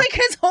 That's like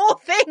his whole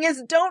thing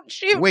is don't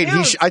shoot. Wait,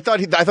 dudes. I thought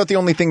the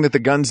only thing that the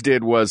guns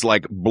did was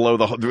like blow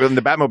the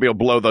Batmobile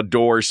blow the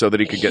door so that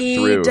he could get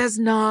through. He does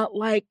not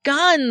like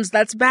guns.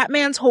 That's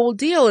Batman's whole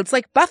deal. It's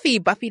like Buffy.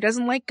 Buffy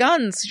doesn't like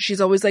guns. She's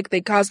always like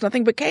they cause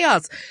nothing but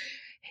chaos.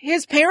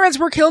 His parents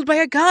were killed by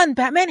a gun.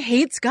 Batman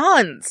hates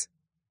guns.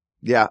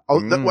 Yeah. Oh,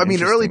 I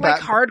mean, early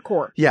like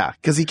hardcore. Yeah,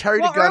 because he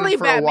carried a gun for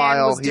Batman a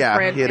while.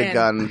 Yeah, he had a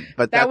gun,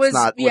 but that's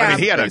not. Yeah. I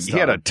mean, he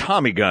had a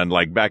Tommy gun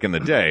like back in the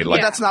day. Like,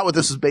 but that's not what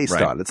this is based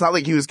on. It's not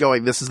like he was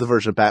going, "This is the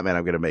version of Batman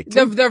I'm going to make."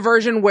 The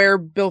version where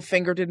Bill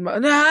Finger did. We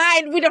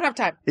don't have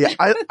time. Yeah,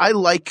 I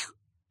like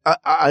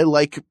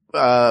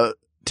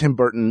Tim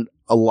Burton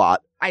a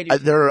lot. I do.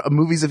 There are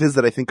movies of his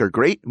that I think are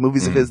great.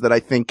 Movies of his that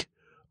I think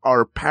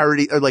are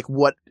parody, or like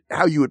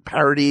how you would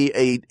parody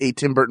a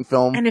Tim Burton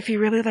film. And if you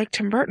really like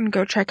Tim Burton,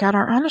 go check out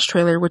our Honest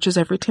trailer, which is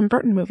every Tim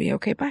Burton movie.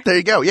 Okay, bye. There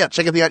you go. Yeah,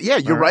 check out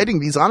you're writing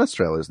these Honest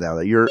trailers now.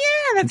 That you're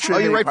that's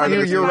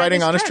you're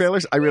writing Honest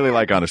trailers. I really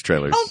like Honest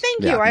trailers. Oh,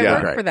 thank you. I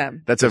work for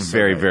them. That's a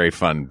very very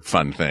fun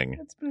thing.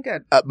 It's been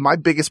good. My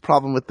biggest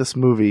problem with this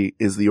movie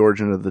is the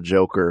origin of the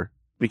Joker.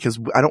 Because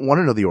I don't want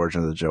to know the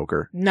origin of the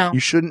Joker. No. You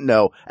shouldn't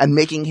know. And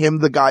making him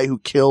the guy who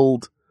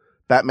killed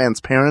Batman's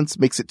parents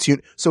makes it too.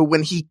 So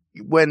when he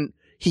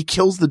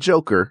kills the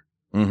Joker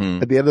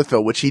at the end of the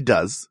film, which he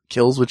does,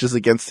 which is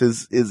against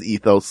his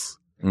ethos,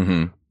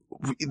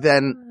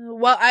 then.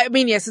 Well, I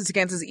mean, yes, it's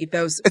against his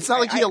ethos. It's not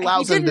like he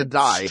allows him to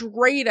die.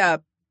 Straight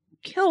up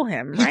kill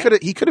him,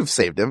 right? He could have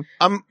saved him.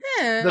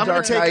 The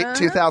Dark Knight,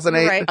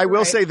 2008. Right, I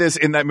will say this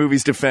in that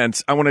movie's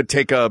defense. I want to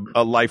take a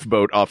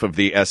lifeboat off of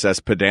the SS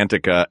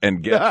Pedantica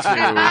and get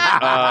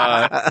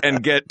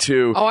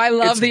to. Oh, I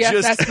love the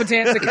SS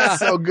Pedantica.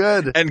 So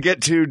good. And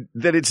get to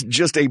that it's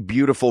just a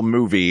beautiful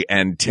movie,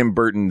 and Tim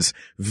Burton's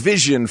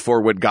vision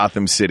for what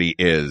Gotham City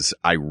is,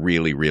 I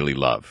really, really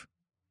love.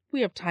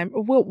 We have time.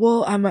 I'm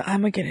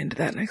gonna get into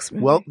that next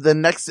movie.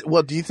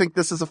 Do you think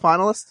this is a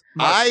finalist?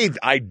 Mark?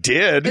 I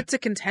did. It's a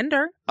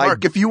contender.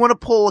 Mark, if you want to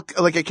pull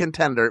like a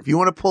contender, if you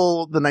want to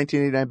pull the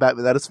 1989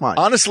 Batman, that is fine.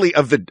 Honestly,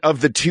 of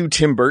the two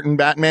Tim Burton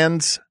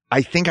Batmans,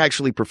 I think I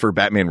actually prefer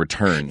Batman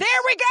Returns.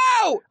 There we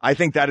go. I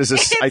think that is a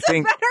better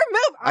movie.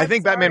 I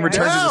think Batman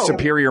Returns is a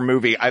superior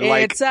movie.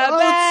 It's a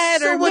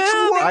better movie.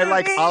 I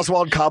like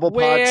Oswald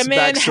Cobblepot's Women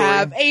backstory.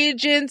 have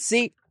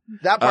agency.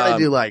 That part I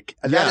do like.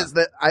 And that is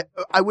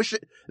I wish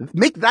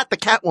make that the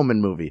Catwoman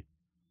movie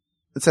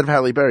instead of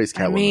Halle Berry's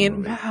Catwoman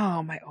movie.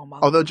 My Oma.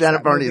 Although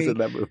Janet Varney is in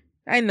that movie.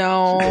 I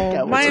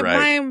know.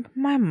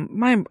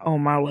 My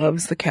Oma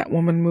loves the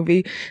Catwoman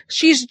movie.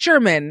 She's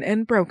German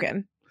and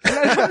broken.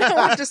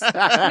 No, just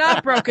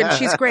not broken.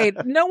 She's great.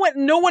 No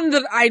one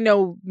that I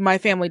know, my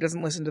family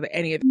doesn't listen to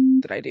any of the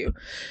that I do.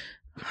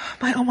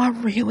 My Oma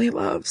really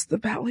loves the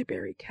Halle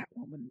Berry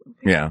Catwoman movie.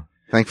 Yeah.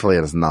 Thankfully,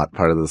 it is not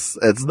part of this.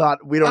 It's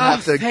not, we don't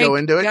have to go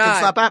into it. God.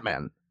 It's not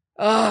Batman.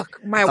 Ugh,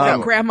 my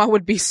white grandma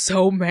would be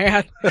so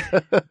mad.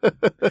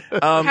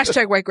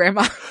 Hashtag white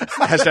grandma.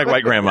 Hashtag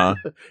white grandma.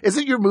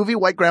 Isn't your movie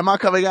White Grandma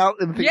coming out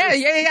in theaters?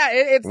 Yeah.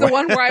 It's the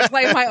one where I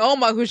play my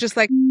Oma, who's just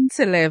like,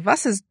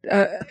 was is,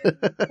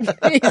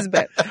 he's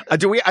bad. I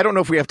don't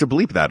know if we have to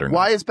bleep that or not.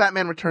 Why is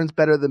Batman Returns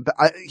better than,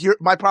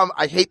 my problem,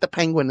 I hate the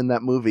Penguin in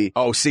that movie.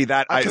 Oh, see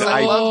that? I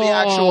love the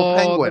actual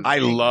Penguin.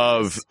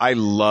 I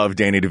love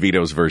Danny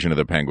DeVito's version of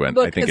the Penguin.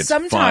 Look, I think it's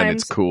fun.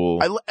 It's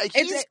cool.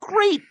 He's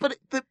great, but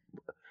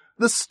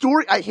the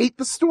story, I hate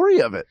the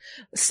story of it.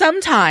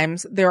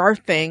 Sometimes there are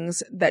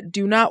things that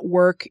do not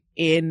work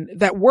in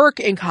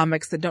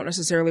comics that don't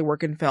necessarily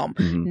work in film.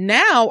 Mm-hmm.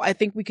 Now I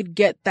think we could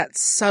get that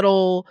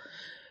subtle,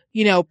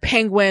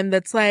 Penguin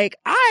that's like,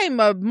 I'm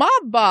a mob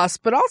boss,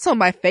 but also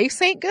my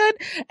face ain't good.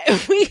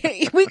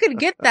 We could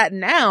get that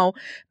now,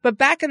 but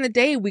back in the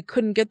day we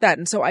couldn't get that.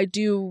 And so I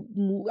do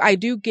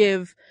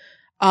give,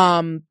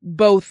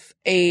 both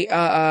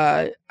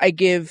I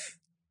give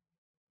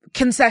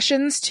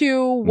concessions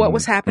to what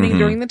was happening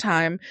during the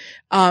time,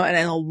 and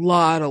a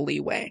lot of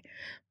leeway.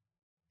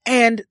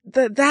 And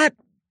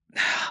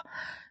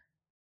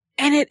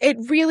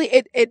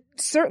it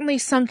certainly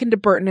sunk into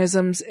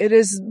Burtonisms. It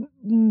is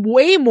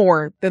way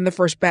more than the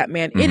first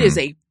Batman. Mm-hmm. It is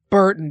a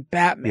Burton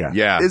Batman.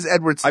 Yeah. Is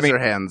Edward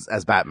Scissorhands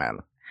as Batman?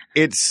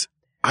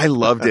 I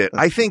loved it.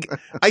 I think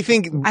I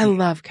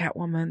love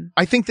Catwoman.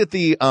 I think that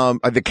the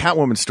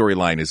Catwoman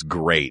storyline is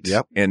great.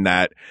 Yep. In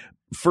that,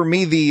 for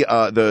me,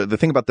 the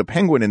thing about the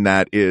Penguin in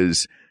that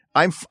is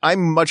I'm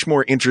much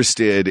more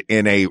interested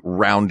in a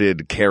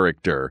rounded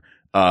character,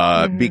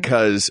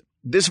 because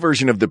this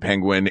version of the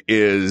Penguin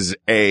is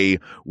a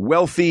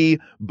wealthy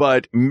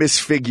but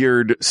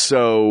misfigured,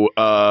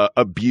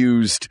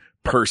 abused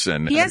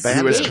person who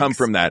has come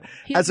from that,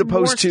 as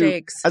opposed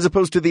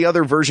to the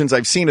other versions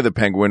I've seen of the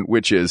Penguin,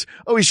 which is,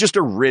 he's just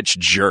a rich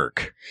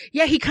jerk.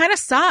 Yeah, he kind of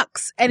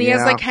sucks, and he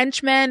has like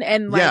henchmen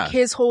and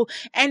his whole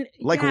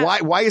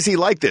why is he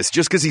like this?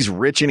 Just because he's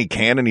rich and he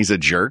can and he's a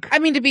jerk? I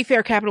mean, to be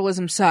fair,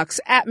 capitalism sucks.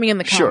 At me in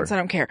the comments, sure. I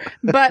don't care.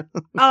 But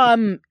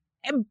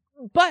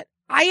but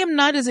I am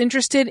not as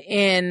interested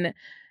in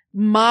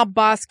mob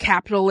boss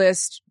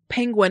capitalist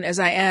Penguin as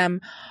I am,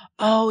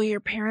 your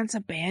parents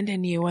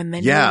abandoned you and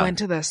then you went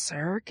to the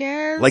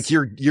circus? Like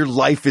your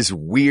life is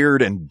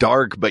weird and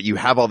dark, but you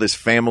have all this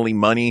family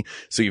money,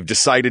 so you've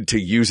decided to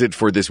use it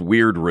for this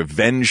weird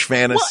revenge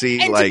fantasy.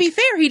 Well, and to be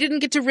fair, he didn't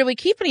get to really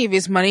keep any of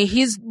his money.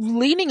 He's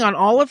leaning on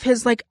all of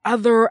his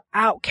other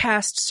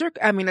outcast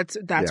I mean,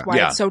 that's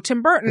why it's so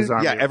Tim Burton.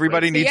 Yeah,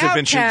 everybody needs a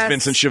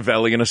Vincent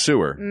Schiavelli in a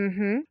sewer.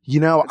 Mm-hmm.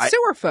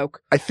 Sewer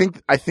folk. I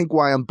think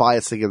why I'm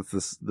biased against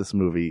this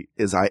movie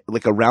is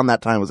around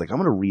that time I was like, I'm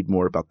going to read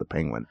more about the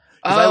Penguin.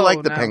 Because I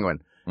like the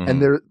Penguin. Mm-hmm.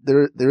 And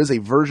there is a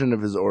version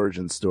of his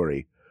origin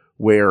story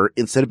where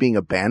instead of being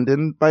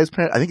abandoned by his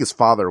parents, I think his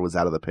father was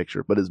out of the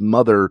picture, but his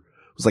mother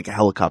was like a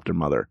helicopter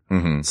mother.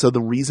 Mm-hmm. So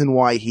the reason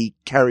why he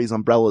carries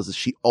umbrellas is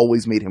she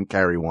always made him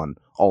carry one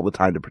all the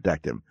time to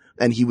protect him.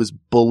 And he was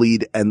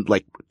bullied and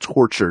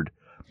tortured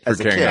as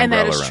a kid. And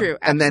that is true.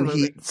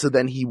 Absolutely. And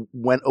then he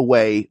went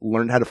away,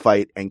 learned how to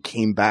fight, and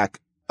came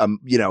back.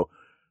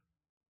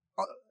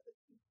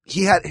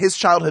 His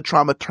childhood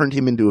trauma turned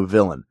him into a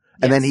villain.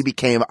 And then he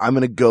became, I'm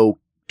going to go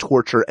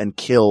torture and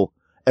kill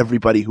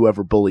everybody who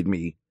ever bullied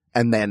me.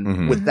 And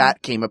then with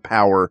that came a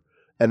power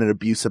and an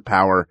abuse of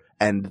power.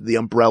 And the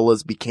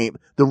umbrellas became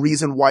the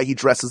reason why he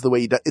dresses the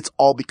way he does. It's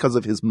all because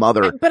of his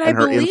mother but and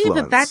her influence. But I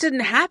believe that didn't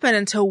happen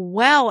until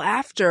well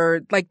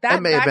after,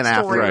 that may have been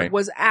after,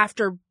 was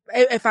after,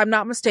 if I'm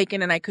not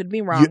mistaken, and I could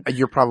be wrong.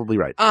 You're probably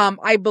right.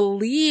 I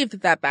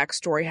believe that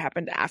backstory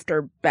happened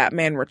after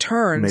Batman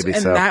Returns. Maybe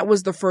and that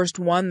was the first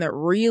one that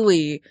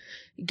really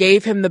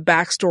gave him the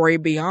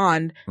backstory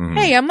beyond,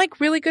 hey, I'm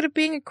really good at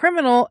being a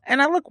criminal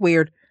and I look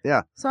weird.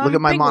 Yeah. So look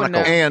at my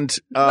monocle. And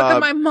look at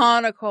my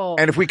monocle.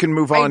 And if we can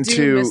move on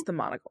miss the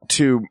monocle.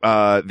 to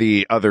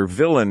the other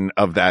villain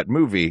of that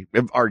movie,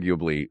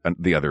 arguably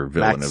the other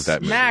villain of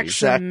that movie.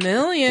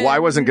 Maximilian. Well, I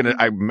wasn't gonna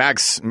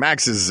Max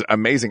is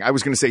amazing. I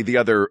was gonna say the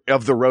other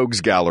of the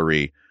Rogues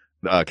Gallery,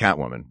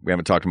 Catwoman. We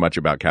haven't talked much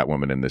about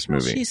Catwoman in this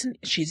movie.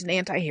 She's an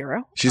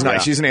anti-hero. She's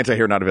not she's an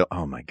anti-hero, not a villain.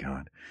 Oh my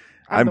God.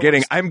 I'm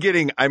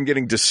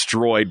getting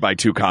destroyed by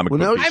two comic book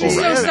people. I'm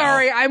so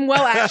sorry. I'm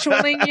well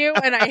actualing you,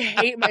 and I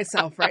hate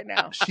myself right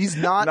now. She's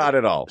not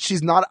at all.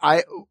 She's not.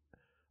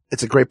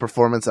 It's a great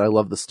performance. And I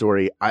love the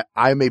story.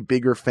 I'm a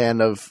bigger fan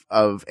of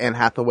Anne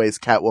Hathaway's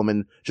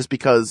Catwoman just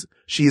because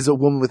she is a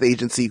woman with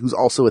agency who's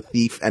also a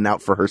thief and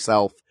out for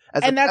herself.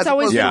 And that's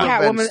always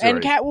been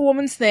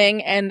Catwoman's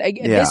thing. And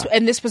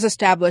this was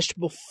established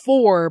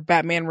before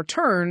Batman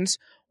Returns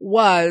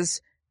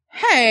was,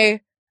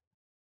 hey,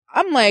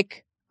 I'm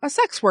like a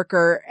sex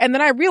worker. And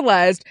then I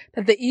realized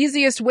that the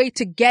easiest way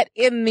to get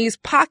in these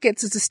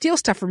pockets is to steal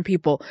stuff from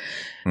people.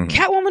 Mm-hmm.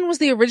 Catwoman was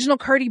the original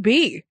Cardi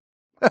B.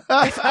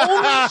 If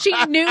only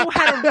she knew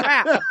how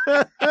to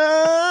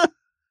rap.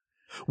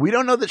 We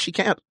don't know that she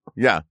can't.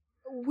 Yeah.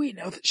 We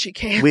know that she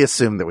can. We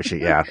assume that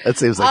she, it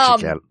seems like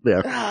she can.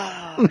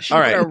 Yeah. She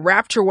would have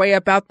wrapped her way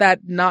up out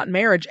that not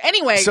marriage.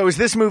 Anyway. So is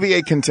this movie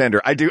a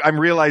contender? I'm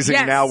realizing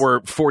now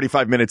we're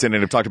 45 minutes in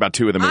and have talked about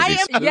two of the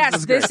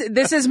movies.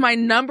 This is my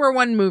number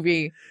one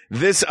movie.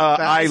 This,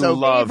 I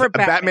love.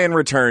 Batman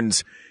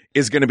Returns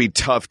is going to be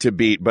tough to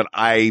beat, but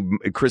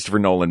Christopher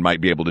Nolan might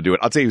be able to do it.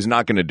 I'll tell you who's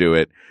not going to do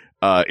it,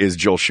 is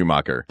Joel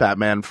Schumacher.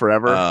 Batman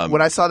Forever.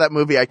 When I saw that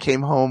movie, I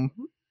came home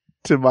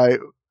to my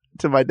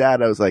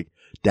dad. I was like,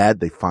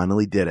 Dad, they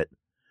finally did it.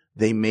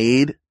 They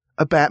made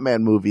a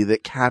Batman movie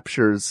that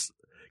captures,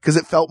 cause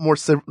it felt more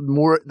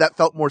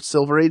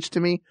Silver Age to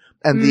me.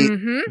 And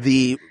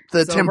the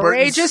Tim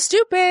Burton's Age is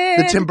stupid.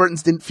 The Tim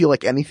Burton's didn't feel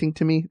like anything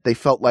to me. They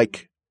felt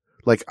like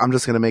I'm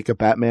just going to make a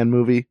Batman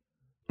movie.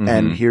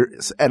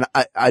 Mm-hmm. And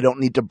I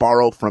don't need to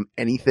borrow from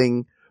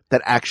anything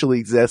that actually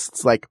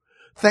exists. Like,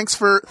 thanks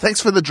for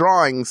the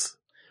drawings.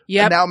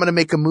 Yeah. Now I'm going to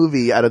make a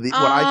movie out of what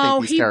I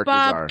think these characters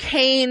are. He Bob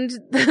Caned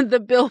the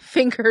Bill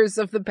Fingers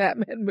of the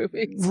Batman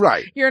movies.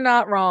 Right. You're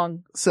not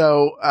wrong.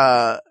 So,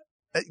 that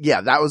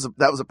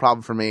was a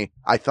problem for me.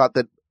 I thought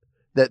that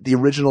the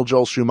original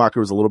Joel Schumacher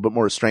was a little bit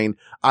more restrained.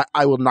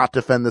 I will not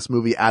defend this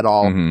movie at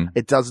all. Mm-hmm.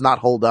 It does not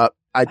hold up.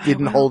 It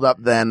didn't hold up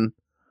then.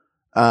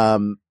 I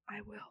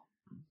will.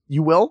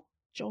 You will?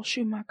 Joel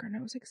Schumacher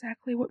knows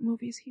exactly what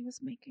movies he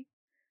was making.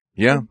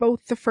 Yeah.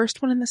 Both the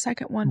first one and the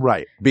second one.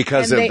 Right.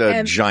 Because of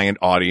the giant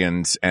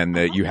audience and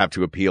that you have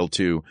to appeal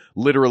to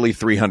literally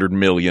 300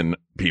 million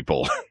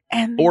people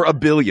or a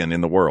billion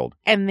in the world.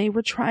 And they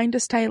were trying to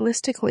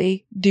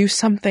stylistically do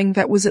something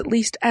that was at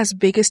least as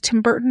big as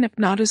Tim Burton, if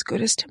not as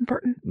good as Tim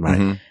Burton. Right.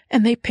 Mm-hmm.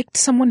 And they picked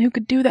someone who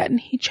could do that and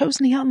he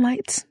chose neon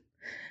lights.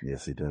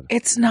 Yes, he did.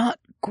 It's not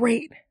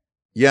great.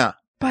 Yeah.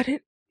 But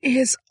it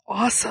is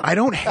awesome. I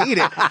don't hate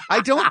it. I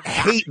don't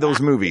hate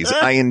those movies.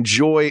 I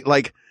enjoy,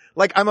 like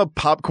I'm a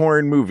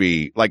popcorn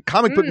movie, like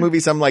comic book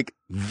movies. I'm like,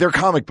 they're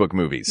comic book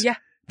movies. Yeah.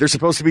 They're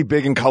supposed to be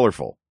big and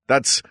colorful.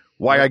 That's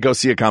why I go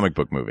see a comic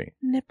book movie.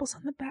 Nipples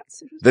on the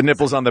batsuit. The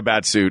nipples on the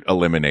batsuit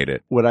eliminate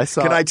it. What I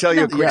saw. Can I tell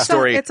you a quick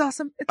story? It's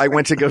awesome. I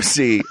went to go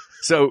see.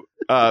 So,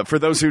 for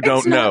those who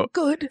don't know,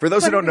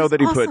 that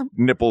he put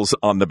nipples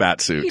on the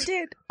batsuit. He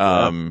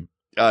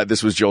did.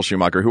 This was Joel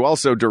Schumacher, who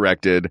also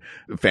directed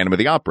Phantom of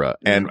the Opera.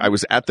 And I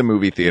was at the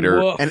movie theater.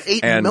 An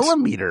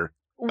 8mm.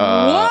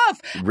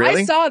 Woof!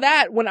 Really? I saw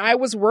that when I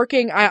was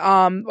working.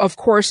 Of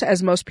course,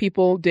 as most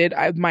people did,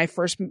 my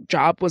first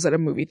job was at a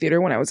movie theater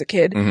when I was a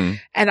kid. Mm-hmm.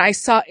 And I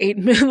saw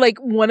 8mm, like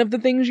one of the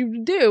things you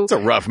would do. It's a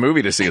rough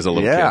movie to see as a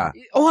little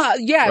kid. Oh,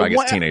 yeah. Or I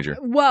guess teenager.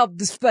 Well,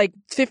 like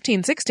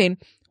 15, 16.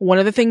 One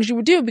of the things you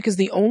would do, because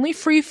the only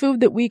free food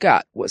that we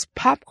got was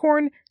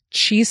popcorn,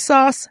 cheese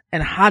sauce,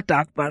 and hot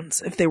dog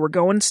buns if they were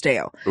going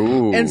stale.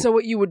 Ooh. And so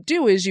what you would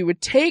do is you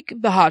would take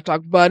the hot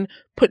dog bun,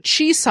 put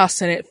cheese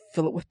sauce in it,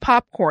 fill it with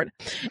popcorn.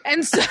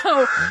 And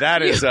so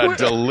that is a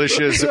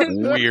delicious,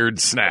 weird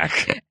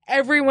snack.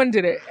 Everyone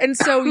did it. And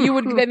so you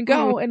would then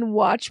go and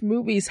watch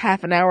movies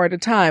half an hour at a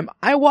time.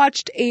 I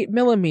watched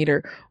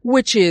 8mm,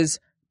 which is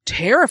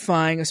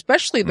terrifying,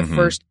 especially the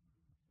first,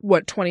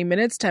 20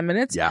 minutes, 10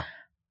 minutes? Yeah.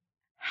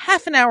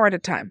 Half an hour at a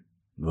time.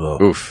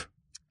 Ugh. Oof.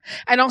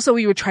 And also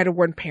we would try to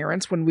warn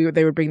parents when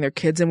they would bring their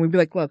kids and we'd be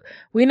like, look,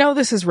 we know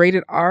this is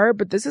rated R,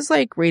 but this is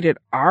like rated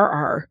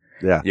RR.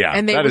 Yeah. Yeah.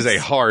 And that is a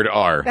hard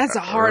R. That's a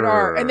hard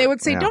R. And they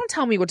would say, don't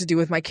tell me what to do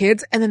with my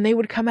kids. And then they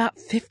would come out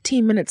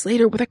 15 minutes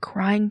later with a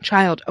crying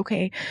child.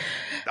 Okay.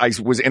 I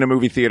was in a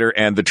movie theater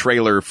and the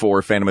trailer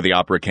for Phantom of the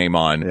Opera came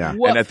on. Yeah.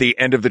 And at the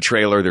end of the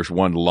trailer, there's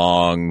one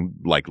long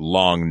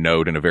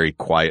note and a very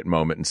quiet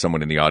moment. And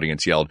someone in the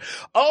audience yelled,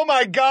 "Oh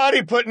my God,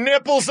 he put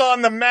nipples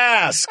on the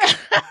mask."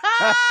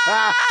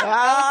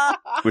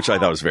 Which I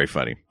thought was very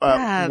funny.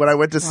 When I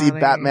went to see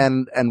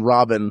Batman and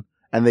Robin,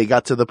 and they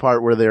got to the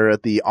part where they're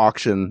at the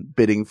auction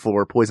bidding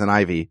for Poison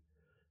Ivy,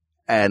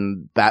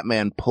 and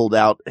Batman pulled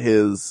out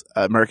his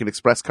American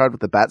Express card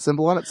with the bat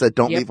symbol on it, said,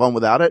 "Don't leave home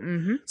without it."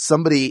 Mm-hmm.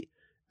 Somebody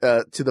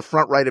to the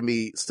front right of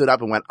me stood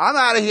up and went, "I'm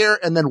out of here,"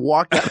 and then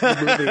walked out of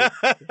the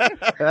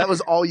movie. That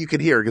was all you could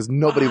hear because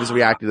nobody was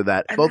reacting to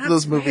that. Both of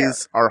those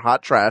movies are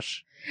hot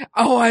trash.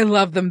 Oh, I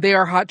love them. They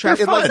are hot trash.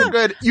 They're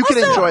good. You can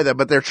enjoy them,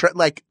 but they're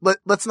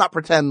let's not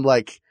pretend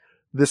like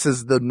this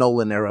is the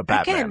Nolan era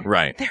Batman. Again,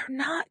 right. They're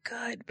not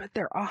good, but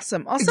they're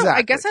awesome. Also,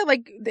 I guess I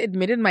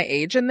admitted my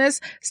age in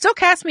this. Still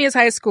cast me as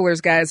high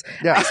schoolers, guys.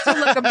 Yeah. I still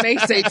look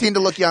amazing. 18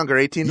 to look younger.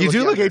 18 to you look do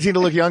younger. look 18 to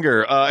look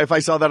younger. If I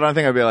saw that on a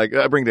thing, I'd be like,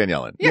 bring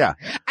Danielle in. Yeah.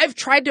 I've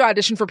tried to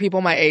audition for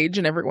people my age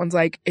and everyone's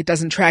like, it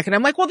doesn't track. And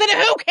I'm like, well, then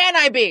who can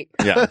I be?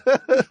 Yeah.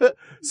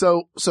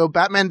 So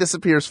Batman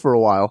disappears for a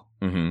while.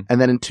 Mm-hmm. And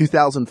then in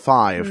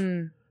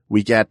 2005,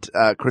 we get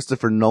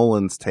Christopher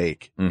Nolan's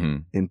take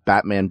in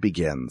Batman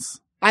Begins.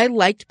 I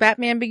liked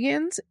Batman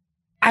Begins.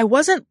 I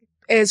wasn't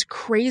as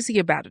crazy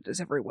about it as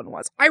everyone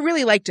was. I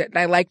really liked it. And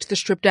I liked the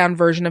stripped down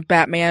version of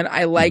Batman.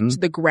 I liked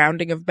the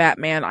grounding of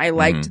Batman. I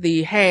liked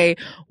the, hey,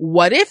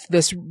 what if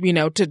this,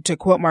 to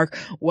quote Mark,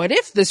 what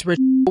if this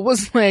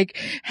was like,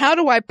 how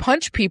do I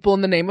punch people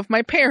in the name of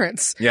my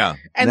parents? Yeah.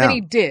 And then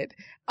he did.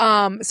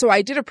 So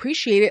I did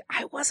appreciate it.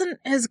 I wasn't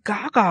as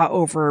gaga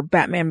over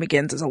Batman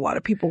Begins as a lot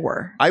of people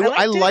were. I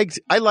liked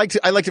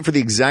it for the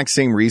exact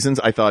same reasons.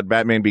 I thought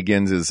Batman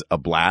Begins is a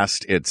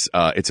blast. It's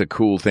a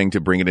cool thing to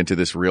bring it into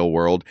this real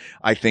world.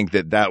 I think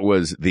that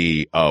was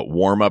the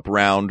warm up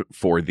round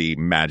for the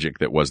magic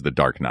that was The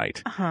Dark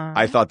Knight.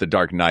 I thought The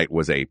Dark Knight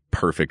was a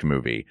perfect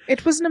movie.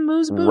 It was an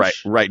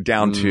amuse-bouche. Right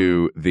down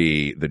to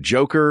the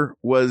Joker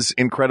was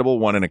incredible.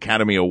 Won an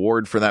Academy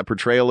Award for that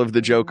portrayal of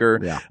the Joker.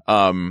 Yeah.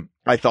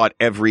 I thought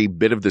every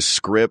bit of the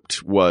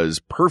script was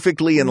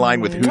perfectly in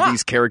line with who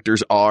these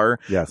characters are.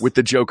 Yes. With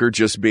the Joker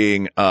just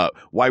being,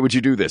 why would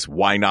you do this?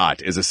 Why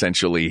not? Is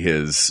essentially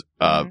his,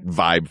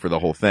 vibe for the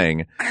whole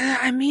thing.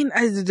 I mean,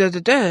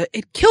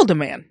 it killed a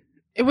man.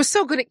 It was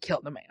so good it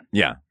killed a man.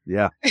 Yeah.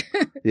 Yeah.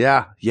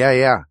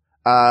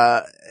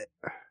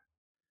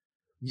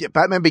 Yeah,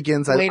 Batman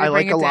Begins, I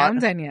like a lot.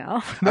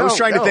 Danielle. I was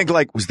trying to think,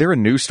 was there a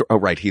new story? Oh,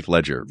 right. Heath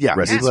Ledger. Yeah.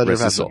 Rest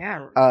his soul.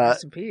 Yeah,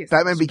 rest in peace.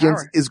 Batman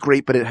Begins is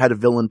great, but it had a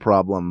villain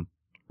problem.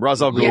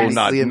 Ra's al Ghul,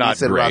 not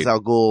great. Ra's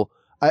al Ghul.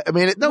 I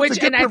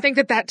think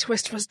that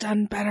twist was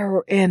done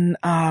better in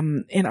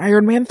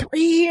Iron Man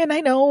 3, and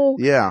I know.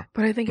 Yeah.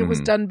 But I think it was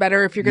done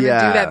better if you're going to do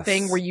that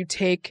thing where you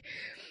take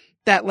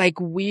that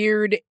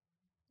weird,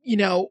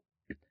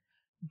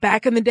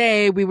 back in the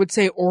day, we would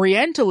say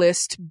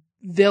Orientalist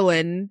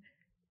villain.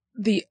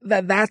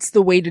 That's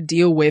the way to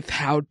deal with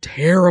how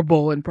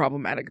terrible and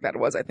problematic that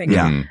was. I think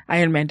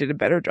Iron Man did a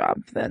better job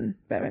than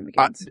Batman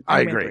Begins.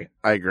 I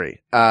agree.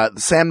 The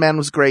Sandman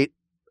was great.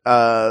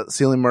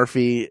 Cillian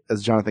Murphy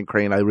as Jonathan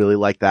Crane, I really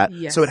like that.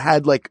 Yes. So it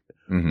had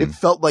it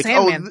felt like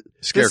Sandman.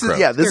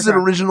 Scarecrow. This is an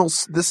original.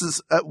 This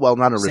is not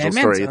an original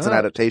story. It's an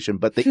adaptation,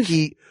 but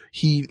he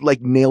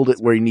nailed it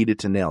where he needed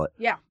to nail it.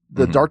 Yeah.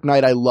 The Dark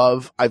Knight, I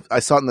love. I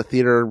saw it in the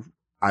theater.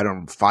 I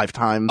don't know, 5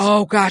 times.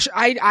 Oh gosh,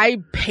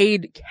 I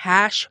paid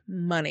cash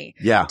money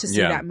to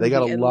see that movie. They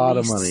got a lot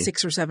of money.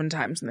 6 or 7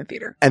 times in the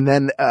theater. And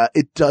then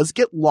it does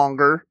get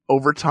longer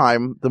over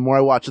time. The more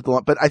I watch it,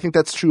 but I think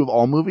that's true of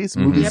all movies.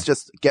 Movies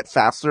just get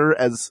faster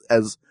as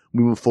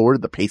we move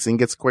forward. The pacing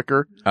gets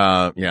quicker.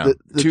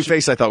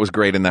 Two-Face I thought was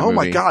great in that movie. Oh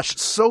my gosh,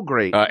 so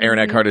great. Aaron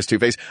Eckhart as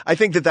Two-Face. I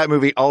think that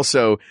movie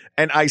also,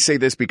 and I say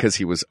this because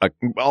he was a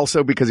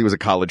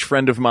college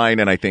friend of mine,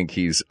 and I think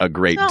he's a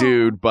great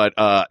dude, but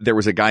there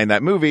was a guy in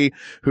that movie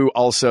who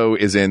also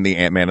is in the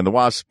Ant-Man and the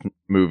Wasp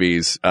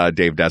movies,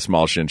 Dave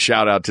Dastmalchian.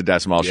 Shout out to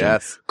Dastmalchian.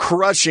 Yes.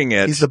 Crushing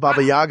it. He's the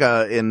Baba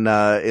Yaga in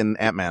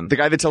Ant-Man. The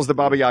guy that tells the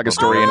Baba Yaga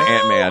story in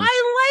Ant-Man.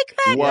 I like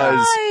that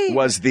guy.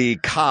 Was the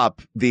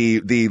cop,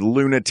 the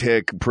lunatic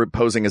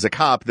posing as a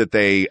cop that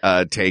they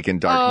take in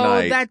Dark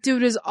Knight. Oh, that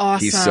dude is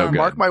awesome. He's so good.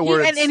 Mark my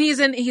words. And he's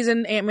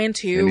in Ant-Man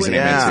 2. And he's in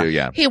Ant-Man 2,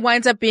 yeah. He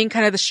winds up being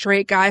kind of the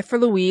straight guy for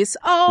Luis.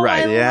 Oh,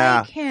 right. I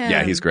like him.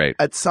 Yeah, he's great.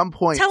 At some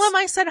point. Tell him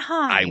I said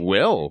hi. I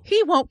will.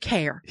 He won't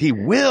care. He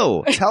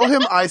will. Tell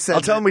him I said.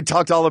 I'll tell him we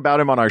talked all about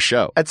him on our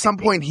show. At some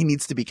point, he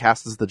needs to be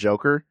cast as the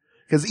Joker.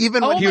 Because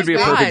even when he would be a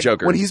perfect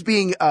Joker. When he's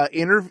being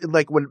interviewed,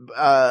 when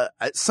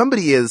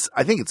somebody is,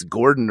 I think it's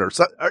Gordon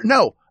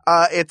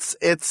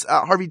it's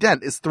Harvey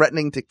Dent is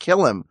threatening to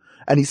kill him,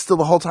 and he's still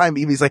the whole time.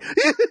 He's like,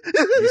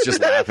 he's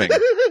just laughing.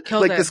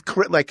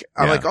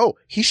 I'm like, oh,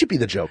 he should be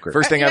the Joker.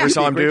 First thing I ever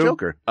saw him do,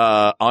 Joker.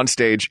 On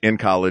stage in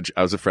college,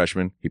 I was a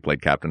freshman. He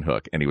played Captain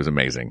Hook, and he was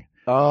amesing.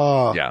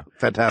 Oh, yeah,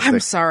 fantastic.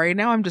 I'm sorry.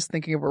 Now I'm just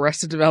thinking of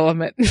Arrested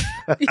Development. You're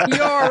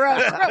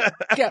a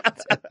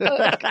Captain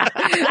Hook.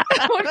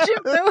 Won't you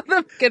know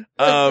them get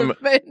all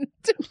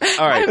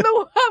right.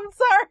 I'm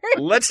sorry.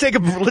 Let's take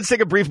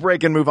a brief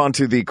break and move on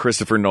to the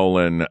Christopher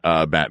Nolan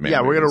Batman.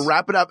 Yeah, we're movies. gonna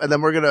wrap it up, and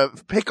then we're gonna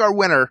pick our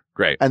winner.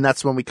 Great. And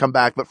that's when we come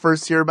back. But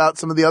first, hear about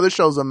some of the other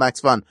shows on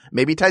Max Fun.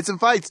 Maybe Tights and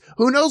Fights.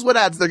 Who knows what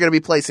ads they're gonna be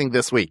placing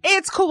this week?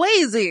 It's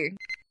crazy.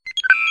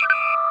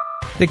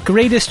 The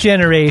Greatest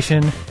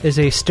Generation is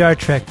a Star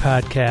Trek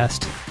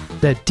podcast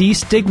that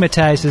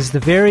destigmatizes the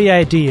very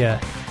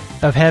idea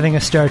of having a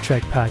Star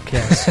Trek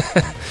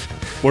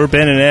podcast. We're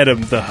Ben and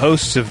Adam, the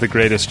hosts of The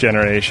Greatest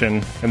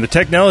Generation, and the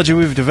technology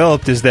we've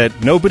developed is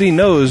that nobody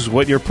knows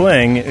what you're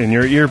playing in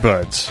your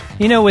earbuds.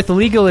 You know, with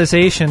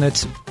legalization,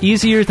 it's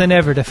easier than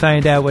ever to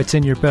find out what's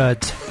in your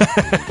buds.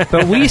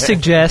 But we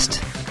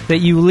suggest that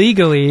you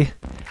legally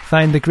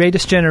find The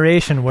Greatest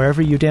Generation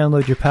wherever you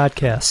download your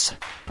podcasts.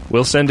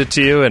 We'll send it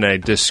to you in a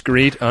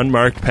discreet,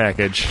 unmarked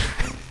package,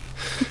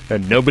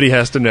 and nobody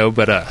has to know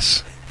but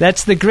us.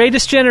 That's The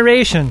Greatest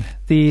Generation,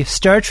 the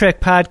Star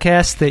Trek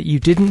podcast that you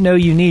didn't know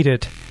you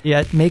needed,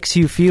 yet makes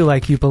you feel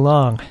like you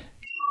belong.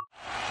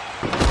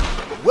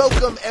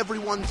 Welcome,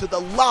 everyone, to the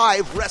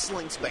live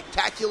wrestling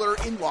spectacular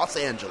in Los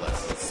Angeles.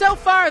 So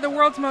far, the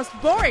world's most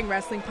boring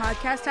wrestling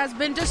podcast has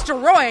been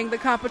destroying the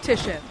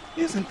competition.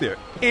 Isn't there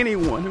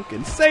anyone who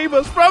can save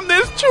us from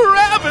this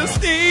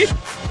travesty?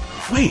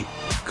 Wait,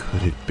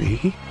 could it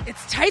be?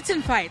 It's Tights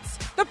and Fights,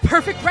 the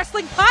perfect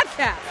wrestling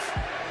podcast.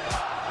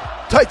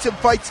 Tights and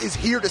Fights is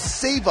here to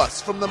save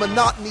us from the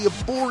monotony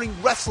of boring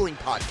wrestling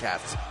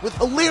podcasts with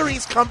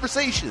hilarious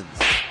conversations.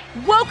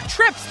 Woke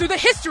trips through the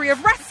history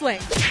of wrestling.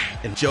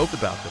 And joke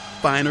about the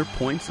finer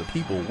points of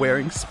people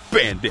wearing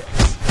spandex.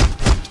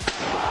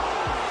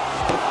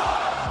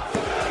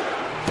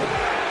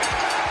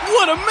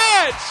 What a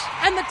match!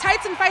 And the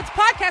Tights and Fights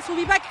podcast will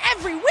be back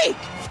every week.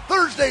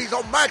 Thursdays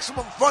on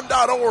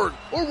MaximumFun.org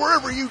or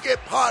wherever you get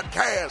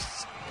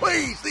podcasts.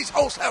 Please, these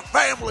hosts have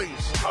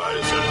families.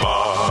 Tights and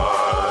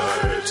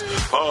Fights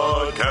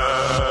podcast.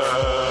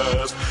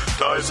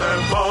 Tights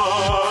and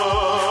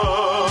Fights.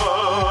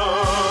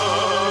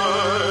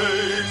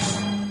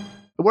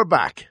 We're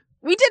back.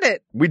 We did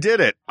it. We did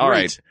it. All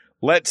right.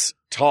 Let's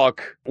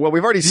talk. Well,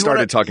 we've already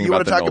started talking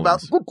about the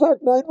Nolans. The Dark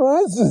Knight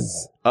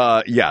Rises?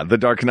 Yeah, The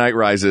Dark Knight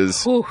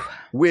Rises,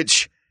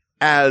 which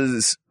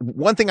here's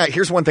one thing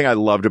I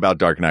loved about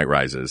Dark Knight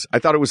Rises. I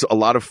thought it was a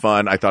lot of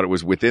fun. I thought it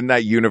was within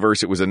that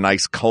universe. It was a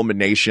nice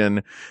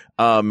culmination.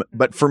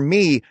 But for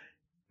me,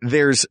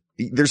 there's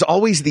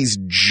always these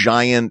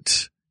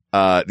giant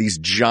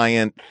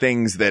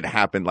things that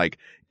happen, like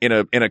in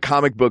a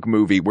comic book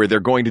movie where they're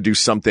going to do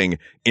something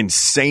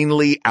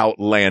insanely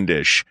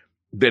outlandish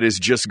that is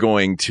just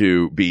going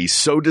to be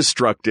so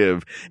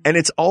destructive. And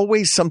it's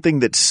always something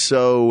that's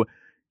so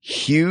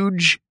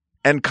huge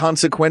and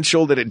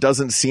consequential that it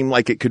doesn't seem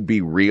like it could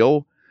be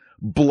real.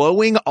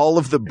 Blowing all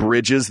of the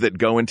bridges that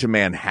go into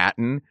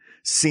Manhattan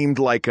seemed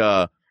like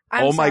Gotham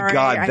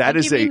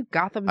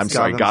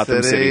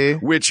City,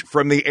 which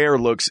from the air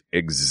looks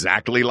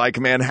exactly like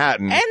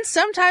Manhattan. And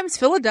sometimes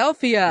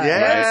Philadelphia. Yeah.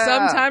 And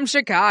sometimes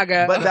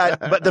Chicago.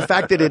 But the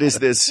fact that it is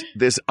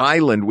this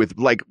island with,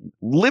 like,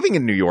 living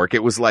in New York,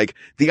 it was like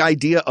the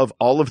idea of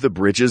all of the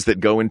bridges that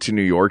go into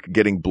New York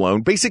getting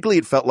blown. Basically,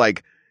 it felt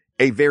like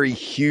a very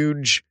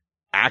huge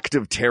act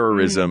of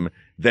terrorism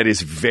that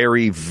is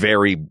very,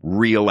 very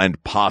real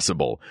and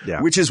possible,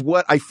 which is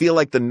what I feel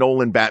like the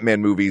Nolan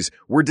Batman movies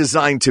were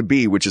designed to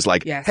be, which is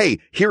like, hey,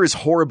 here is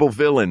horrible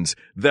villains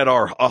that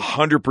are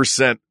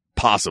 100%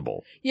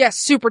 possible. Yes,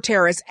 super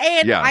terrorists.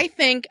 And I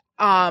think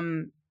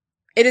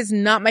it is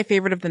not my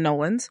favorite of the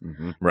Nolans.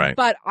 Mm-hmm. Right.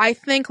 But I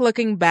think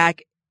looking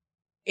back,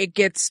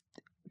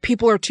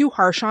 people are too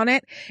harsh on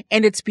it,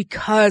 and it's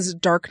because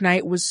Dark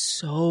Knight was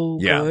so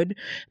good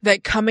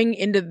that coming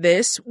into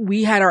this,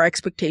 we had our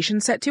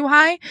expectations set too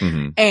high,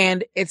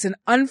 and it's an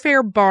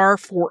unfair bar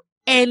for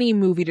any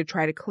movie to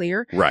try to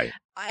clear. Right.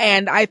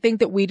 And I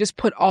think that we just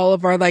put all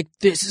of our, like,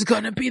 this is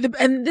gonna be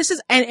and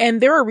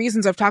there are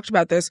reasons I've talked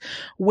about this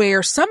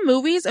where some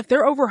movies, if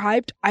they're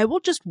overhyped, I will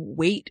just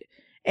wait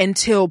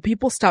until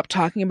people stop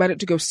talking about it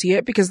to go see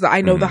it because I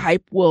know the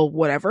hype will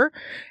whatever.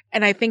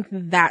 And I think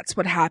that's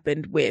what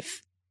happened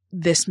with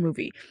this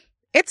movie.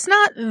 It's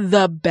not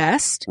the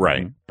best.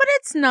 Right. But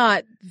it's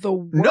not the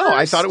worst. No,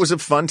 I thought it was a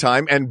fun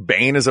time, and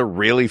Bane is a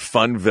really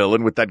fun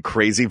villain with that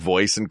crazy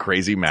voice and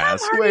crazy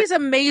mask. Tom Hardy's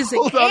amazing.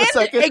 Hold on a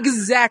second.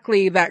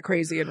 Exactly that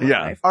crazy in real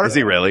life. Is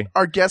he really?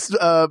 Our guest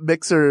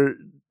mixer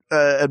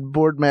and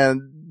board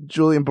man,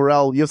 Julian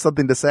Burrell, you have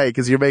something to say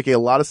because you're making a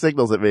lot of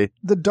signals at me.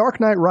 The Dark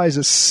Knight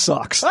Rises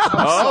sucks.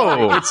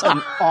 Oh. It's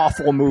an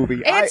awful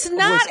movie. It's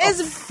not as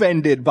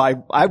offended by.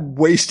 I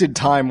wasted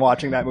time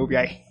watching that movie.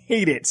 I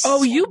hate it.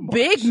 Oh, you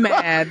big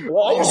mad.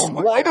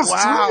 Why does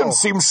Julian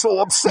seem so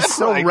upset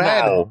right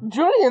now?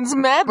 Julian's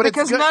mad But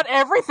because not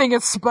everything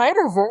is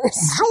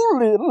Spider-Verse.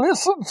 Julian,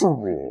 listen to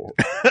me.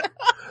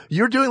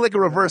 You're doing like a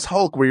reverse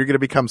Hulk where you're going to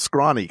become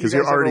scrawny because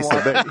you're already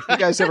so big. If you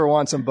guys ever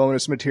want some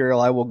bonus material,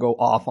 I will go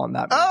off on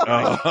that movie.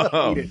 I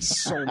hate it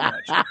so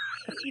much. I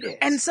hate it.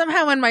 And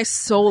somehow in my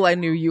soul, I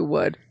knew you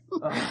would.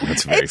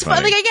 That's very It's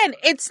funny. Like, again,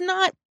 it's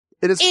not.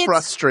 It is It's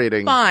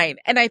frustrating. Fine.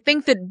 And I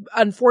think that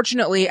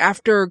unfortunately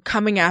after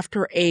coming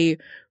after a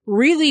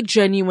really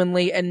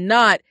genuinely and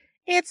not,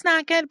 it's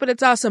not good, but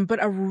it's awesome, but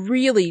a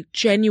really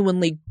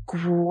genuinely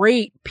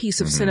great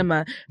piece of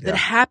cinema that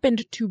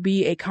happened to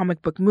be a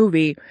comic book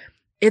movie,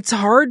 it's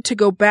hard to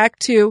go back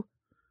to,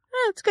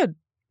 it's good.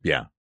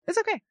 Yeah. It's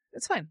okay.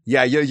 It's fine.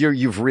 Yeah,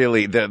 you've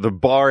really, the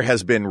bar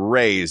has been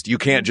raised. You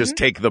can't just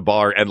take the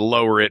bar and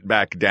lower it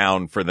back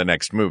down for the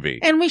next movie.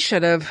 And we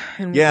should have.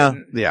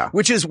 Yeah.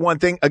 Which is one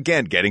thing,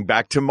 again, getting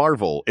back to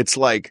Marvel. It's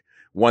like,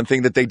 one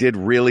thing that they did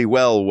really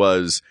well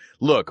was,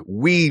 look,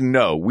 we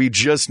know we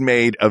just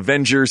made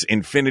Avengers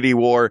Infinity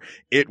War.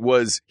 It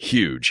was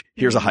huge.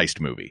 Here's a heist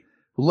movie.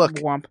 Look,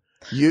 Womp.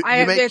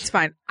 it's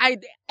fine.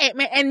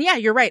 Ant-Man, and yeah,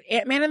 you're right.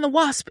 Ant-Man and the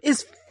Wasp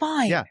is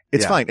fine. Yeah,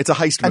 it's fine. It's a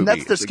heist movie. And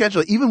that's their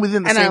schedule. Even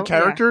within the same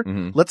character,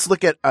 let's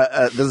look at,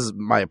 this is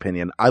my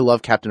opinion. I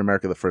love Captain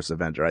America, the First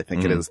Avenger. I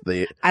think it is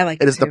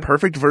the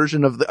perfect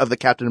version of the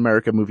Captain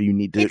America movie you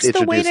need to it's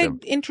introduce the way him.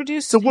 to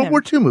introduce It's a World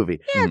War II movie.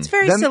 Yeah, it's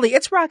very silly.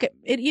 It's rocket.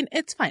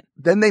 It's fine.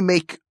 Then they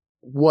make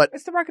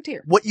It's the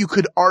Rocketeer. What you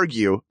could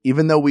argue,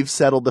 even though we've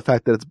settled the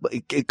fact that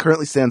it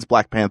currently stands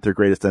Black Panther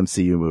greatest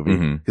MCU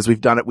movie, because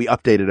we've done it, we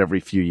update it every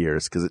few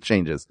years because it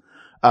changes.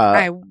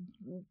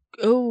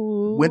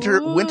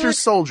 Winter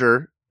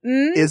Soldier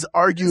is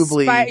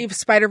arguably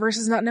Spider-Verse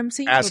is not an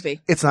MCU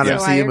movie. It's not an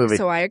MCU movie.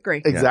 So I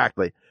agree.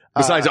 Exactly.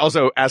 Besides,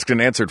 also asked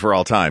and answered for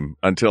all time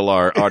until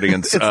our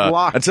audience,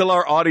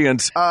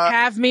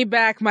 have me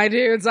back, my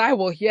dudes. I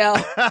will yell.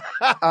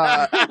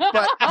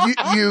 But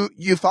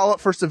you follow up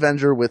First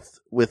Avenger with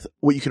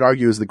what you could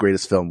argue is the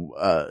greatest film,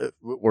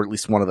 or at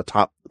least one of the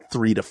top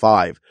 3 to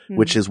 5,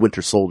 which is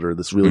Winter Soldier,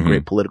 this really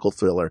great political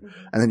thriller.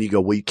 And then you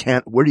go, well,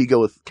 where do you go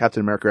with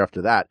Captain America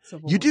after that?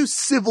 You do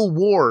Civil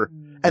War,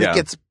 and it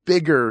gets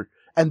bigger.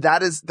 And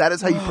that is how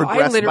you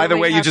progress. By the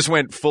way, you just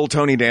went full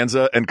Tony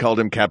Danza and called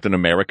him Captain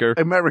America.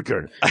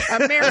 America.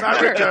 Captain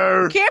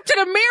America.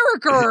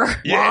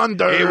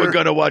 Hey, we're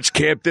gonna watch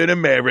Captain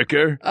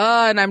America.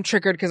 And I'm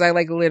triggered because I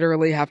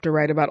literally have to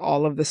write about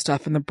all of the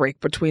stuff in the break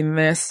between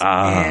this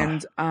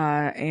and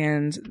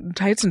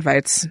Tights and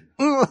Fights.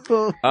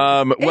 Well,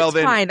 it's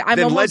then, fine.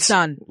 I'm almost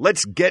done.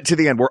 Let's get to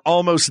the end. We're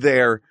almost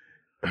there.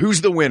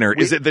 Who's the winner?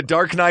 Is it The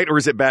Dark Knight or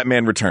is it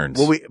Batman Returns?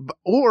 Well,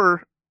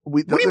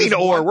 what do you mean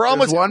or? We're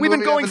almost, we've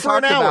been going for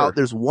an hour.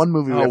 There's one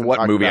movie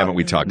what movie haven't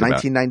we talked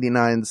about?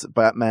 1999's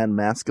Batman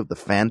Mask of the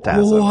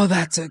Phantasm. Oh,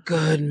 that's a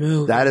good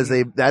movie. I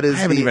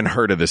haven't even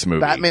heard of this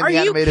movie. Batman the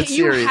Animated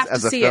Series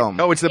as a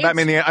film. Oh, it's the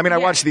Batman I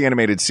watched the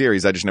animated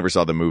series. I just never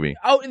saw the movie.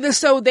 Oh,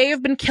 so they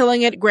have been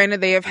killing it. Granted,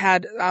 they have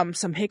had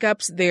some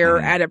hiccups. Their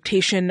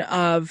adaptation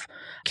of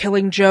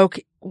Killing Joke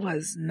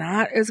was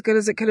not as good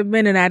as it could have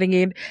been, and added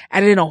in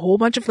a whole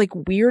bunch of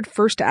weird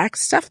first act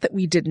stuff that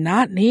we did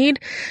not need,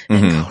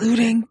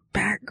 including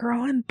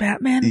Batgirl and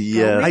Batman.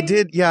 Yeah, I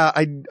did. Yeah,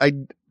 I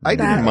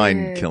didn't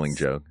mind Killing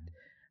Joke.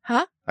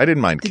 Huh? I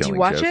didn't mind Killing Joke. Did you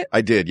watch it?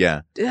 I did.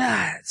 Yeah.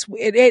 That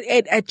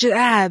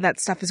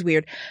stuff is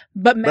weird.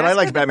 But I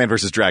liked Batman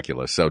versus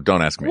Dracula, so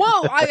don't ask me.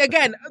 Well,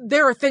 again,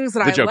 there are things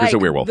that the Joker's a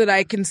werewolf. that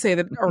I can say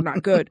that are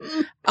not good.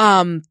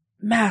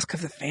 Mask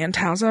of the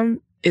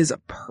Phantasm is a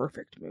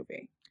perfect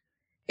movie.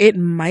 It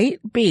might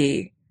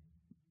be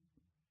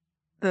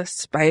the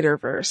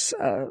Spider-Verse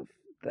of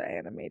the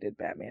animated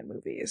Batman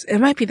movies. It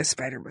might be the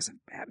Spider-Verse of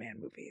Batman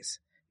movies.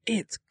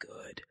 It's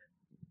good.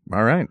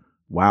 All right.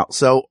 Wow.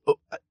 So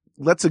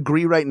let's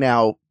agree right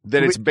now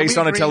that it's based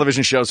on a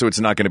television show, so it's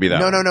not going to be that.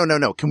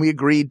 No. Can we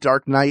agree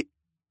Dark Knight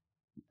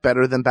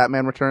better than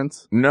Batman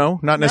Returns? No,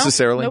 not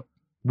necessarily. Nope.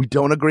 We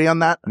don't agree on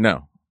that?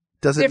 No.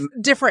 Does it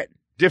different?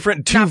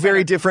 Two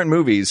very different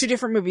movies. Two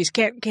different movies.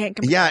 Can't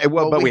compare. Yeah,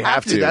 but we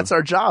have to. That's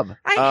our job.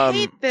 I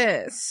hate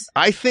this.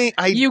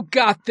 You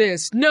got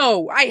this.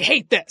 No, I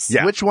hate this.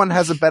 Yeah. Which one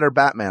has a better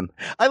Batman?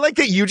 I like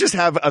that you just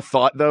have a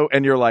thought though,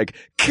 and you're like,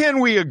 can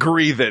we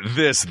agree that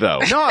this though?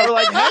 No, I'm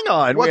like, hang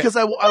on. Well, because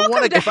I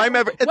want to. If I'm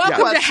ever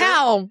welcome to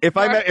hell. If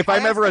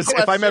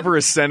I'm ever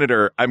a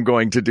senator, I'm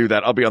going to do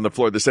that. I'll be on the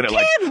floor of the Senate.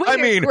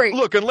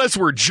 Look, unless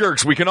we're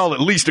jerks, we can all at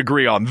least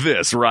agree on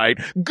this, right?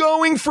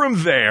 Going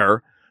from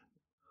there.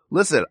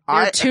 Listen,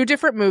 they're two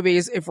different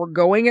movies. If we're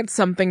going at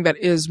something that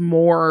is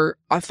more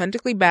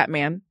authentically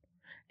Batman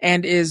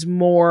and is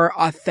more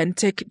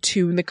authentic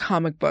to the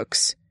comic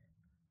books,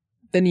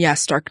 then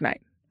yes, Dark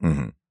Knight.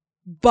 Mm-hmm.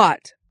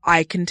 But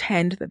I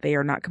contend that they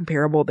are not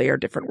comparable. They are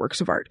different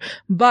works of art.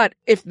 But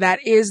if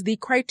that is the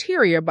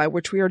criteria by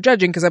which we are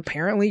judging, because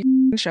apparently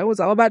the show is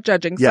all about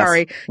judging. Yes.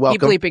 Sorry,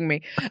 Welcome. keep bleeping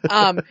me.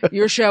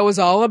 Your show is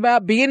all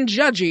about being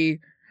judgy.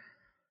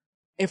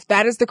 If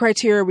that is the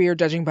criteria we are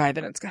judging by,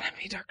 then it's going to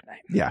be Dark Knight.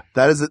 Yeah,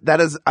 that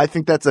is, I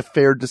think that's a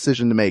fair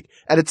decision to make.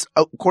 And it's,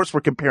 of course,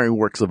 we're comparing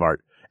works of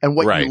art and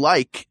what you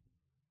like.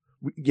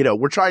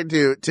 We're trying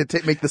to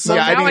make the sum.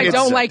 Well, now I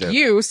don't like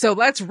you, so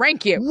let's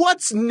rank you.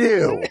 What's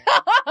new?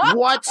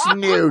 What's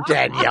new,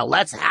 Danielle?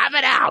 Let's have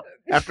it out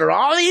after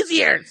all these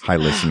years. Hi,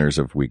 listeners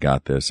of We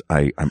Got This.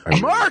 I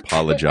really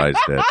apologize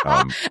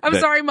that I'm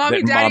sorry,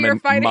 Mommy, Daddy are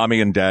fighting.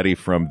 Mommy and Daddy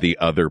from the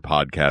other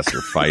podcast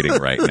are fighting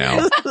right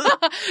now.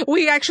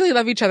 We actually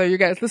love each other, you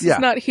guys. This is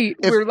not heat.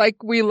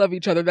 We love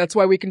each other. That's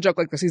why we can joke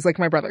like this. He's like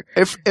my brother.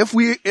 If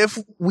we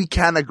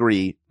can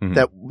agree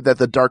that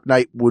the Dark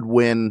Knight would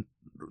win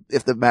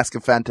if the Mask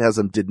of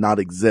Phantasm did not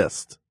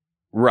exist.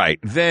 Right.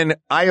 Then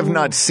I have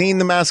not seen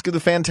the Mask of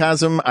the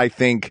Phantasm. I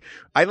think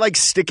I like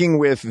sticking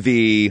with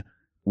the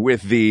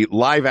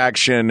live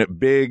action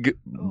big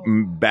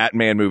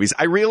Batman movies.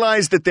 I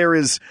realize that there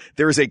is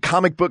a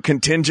comic book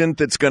contingent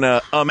that's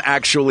gonna,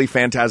 actually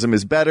Phantasm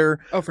is better.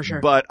 Oh, for sure.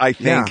 But I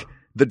think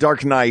The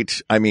Dark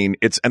Knight, I mean,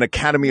 it's an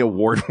Academy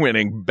Award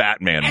winning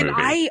Batman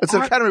movie. It's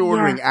an Academy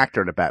Award winning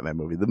actor in a Batman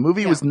movie. The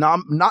movie was not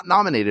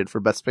nominated for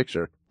Best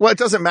Picture. Well, it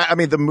doesn't matter. I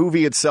mean, the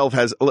movie itself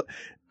has,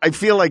 I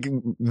feel like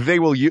they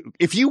will,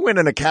 if you win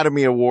an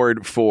Academy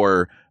Award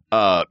for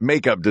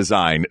makeup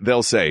design,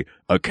 they'll say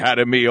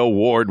Academy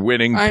Award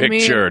winning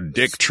picture,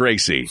 Dick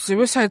Tracy.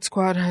 Suicide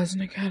Squad has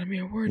an Academy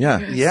Award. Yeah.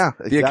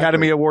 Exactly. The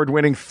Academy Award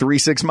winning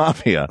 3-6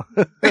 Mafia.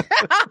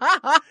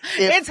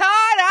 It's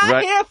hard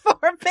out here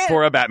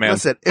for a Batman.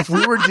 Listen, if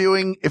we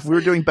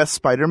were doing Best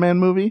Spider-Man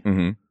movie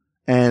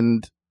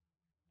and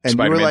And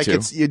Spider-Man you were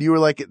like, 2. you were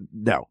like,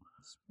 no.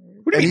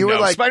 What do you mean, you were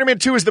no? like, Spider-Man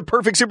 2 is the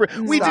perfect super.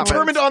 We Stop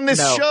determined it. on this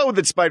No. show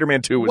that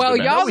Spider-Man 2 was Well, the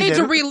best. y'all we need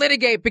to didn't.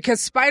 relitigate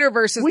because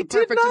Spider-Verse is We the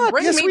did perfect. not.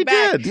 Bring Yes, me we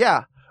back. did.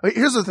 Yeah.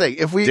 Here's the thing.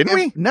 Didn't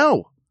we?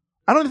 No.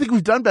 I don't think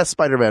we've done best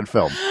Spider-Man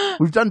film.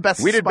 We've done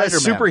best We did Spider-Man.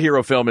 best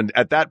superhero film, and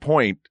at that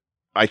point,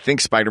 I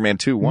think Spider-Man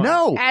 2 won.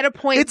 No. At a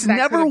point, It's that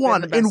never could have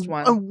won. been the best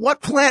one. In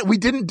what planet? We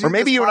didn't do Or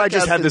maybe this you and I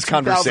just podcast had in this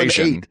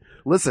conversation. 2008.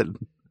 Listen.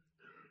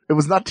 It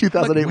was not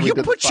 2008. Look,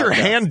 you put your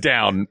hand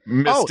down,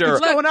 Mister. Oh, it's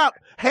going up.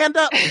 Hand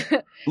up.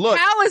 Look,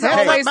 Hal is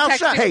hey, always mouth texting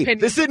shut. Hey,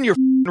 opinions. this isn't your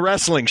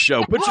wrestling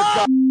show. Put your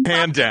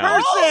hand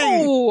down.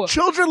 Oh!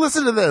 Children,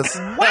 listen to this.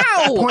 Wow.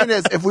 Point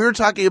is, if we were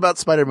talking about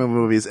Spider-Man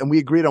movies and we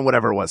agreed on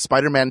whatever it was,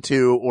 Spider-Man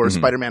 2 or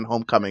Spider-Man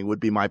Homecoming would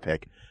be my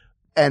pick.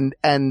 And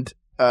it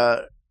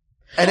was,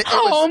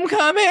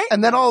 Homecoming.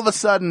 and then all of a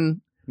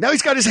sudden, Now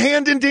he's got his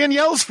hand in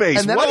Danielle's face.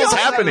 And then What all is of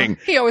a sudden- happening?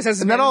 He always has.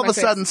 His and then hand all in of a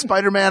my sudden,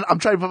 Spider-Man, I'm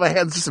trying to put my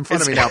hands just in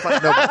front of me now.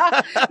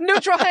 face.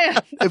 Neutral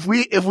hand.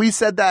 If we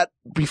said that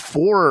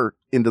before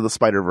Into the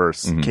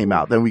Spider-Verse came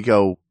out, then we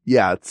go,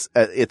 yeah,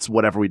 it's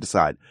whatever we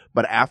decide.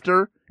 But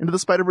after Into the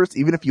Spider-Verse,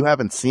 even if you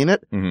haven't seen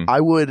it, I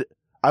would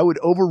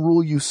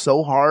overrule you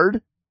so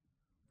hard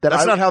that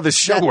That's not how this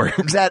show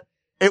works. That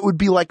it would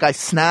be like I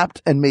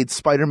snapped and made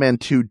Spider-Man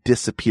 2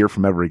 disappear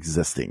from ever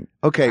existing.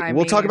 Okay,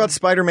 we'll talk about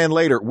Spider-Man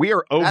later. We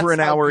are over an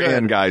hour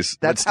in, guys.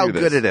 That's Let's how do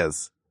this. good it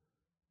is.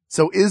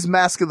 So is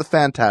Mask of the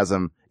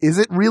Phantasm, is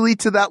it really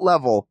to that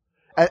level?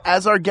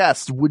 As our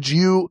guest, would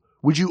you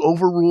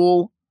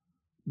overrule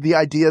the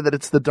idea that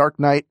it's the Dark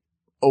Knight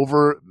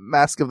over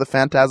Mask of the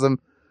Phantasm?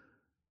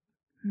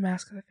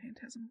 Mask of the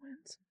Phantasm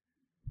wins.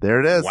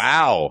 There it is.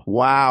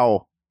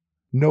 Wow.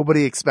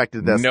 Nobody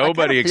expected this.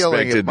 Nobody I had a feeling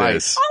expected it might.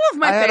 this. All of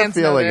my I had a fans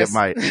know feeling this. it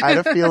might. I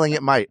had a feeling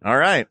it might. All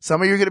right.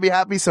 Some of you are going to be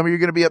happy. Some of you are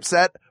going to be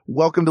upset.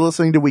 Welcome to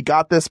listening to We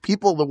Got This.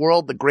 People of the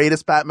World, the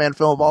greatest Batman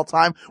film of all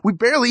time. We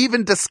barely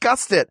even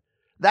discussed it.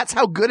 That's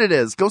how good it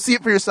is. Go see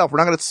it for yourself. We're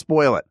not going to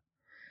spoil it.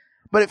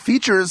 But it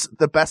features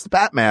the best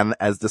Batman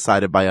as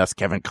decided by us,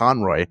 Kevin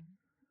Conroy.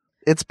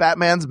 It's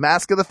Batman's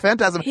Mask of the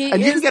Phantasm. He and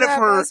you is can get it the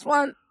for, best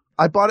one.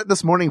 I bought it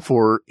this morning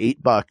for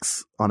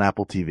 $8 on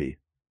Apple TV.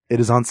 It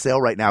is on sale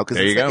right now because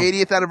There it's you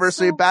the go. 80th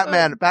anniversary So of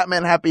Batman. good.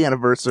 Batman happy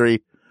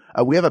anniversary.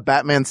 We have a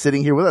Batman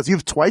sitting here with us.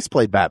 You've twice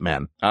played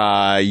Batman.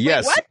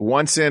 Yes. Wait,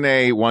 Once in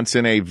a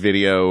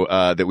video,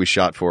 that we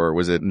shot for,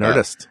 was it?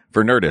 Nerdist.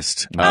 For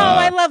Nerdist. Oh,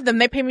 I love them.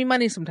 They pay me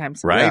money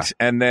sometimes. Right. Yeah.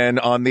 And then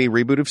on the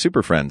reboot of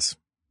Super Friends.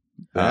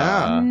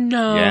 Yeah.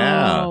 No.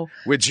 Yeah.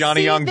 With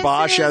Johnny See, Young this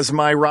Bosch is- as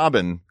my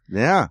Robin.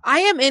 Yeah.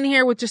 I am in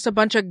here with just a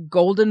bunch of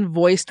golden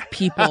voiced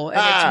people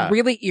and it's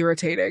really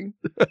irritating.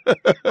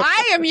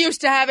 I am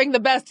used to having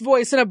the best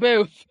voice in a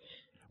booth.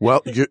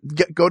 Well,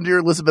 go to your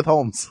Elizabeth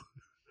Holmes.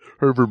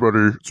 Hey,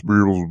 everybody. It's me,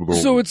 Elizabeth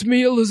Holmes. So it's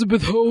me,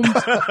 Elizabeth Holmes.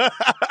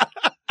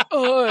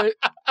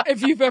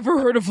 If you've ever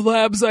heard of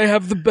labs, I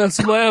have the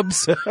best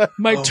labs.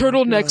 My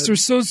turtlenecks are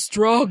so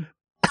strong.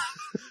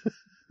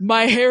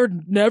 My hair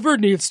never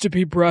needs to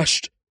be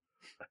brushed.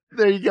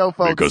 There you go,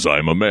 folks. Because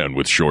I'm a man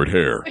with short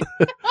hair.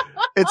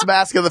 It's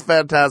Mask of the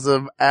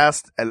Phantasm,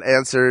 asked and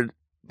answered.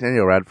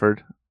 Danielle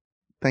Radford,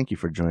 thank you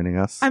for joining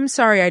us. I'm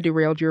sorry I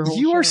derailed your whole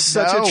You are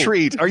show. such a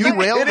treat. Are you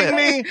railed kidding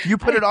it. me? You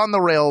put it on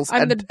the rails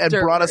I'm and the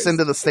dirt brought us race.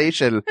 into the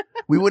station.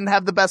 We wouldn't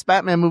have the best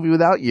Batman movie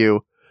without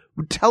you.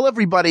 Tell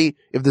everybody,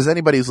 if there's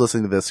anybody who's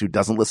listening to this who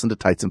doesn't listen to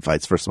Tights and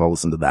Fights, first of all,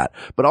 listen to that.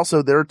 But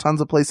also, there are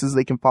tons of places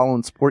they can follow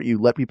and support you.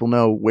 Let people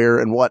know where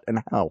and what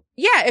and how.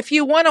 Yeah, if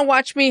you want to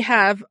watch me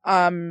have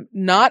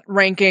not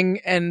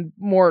ranking and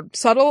more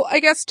subtle, I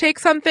guess,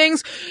 takes on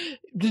things,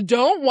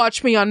 don't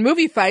watch me on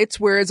Movie Fights,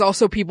 where it's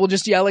also people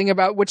just yelling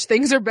about which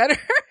things are better.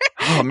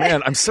 Oh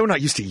man, I'm so not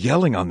used to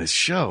yelling on this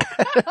show.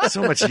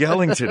 So much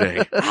yelling today.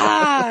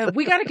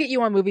 We got to get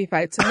you on Movie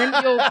Fights, and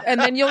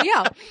then you'll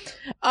yell.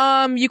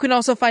 You can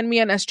also find me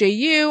on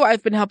SJU.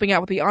 I've been helping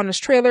out with the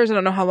Honest trailers. I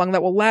don't know how long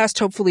that will last.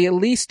 Hopefully, at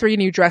least 3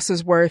 new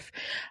dresses worth.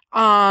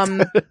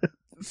 Find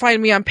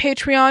me on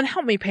Patreon.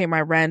 Help me pay my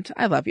rent.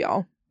 I love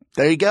y'all.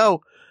 There you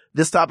go.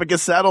 This topic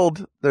is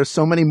settled. There's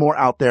so many more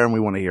out there and we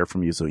want to hear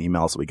from you. So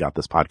email us at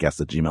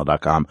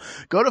wegotThisPodcast@gmail.com.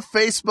 Go to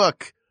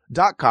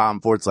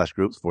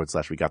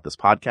Facebook.com/groups/ We Got This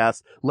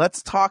Podcast.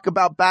 Let's talk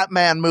about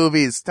Batman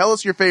movies. Tell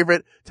us your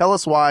favorite. Tell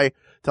us why.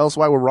 Tell us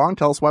why we're wrong.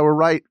 Tell us why we're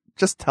right.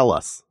 Just tell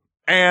us.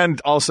 And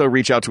also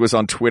reach out to us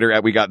on Twitter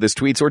at We Got This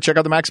Tweets or check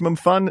out the Maximum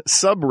Fun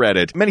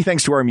subreddit. Many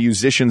thanks to our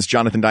musicians,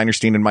 Jonathan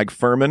Dinerstein and Mike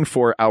Furman,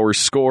 for our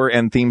score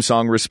and theme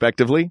song,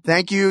 respectively.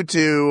 Thank you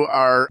to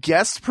our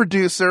guest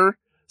producer,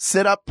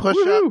 sit up, push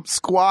up,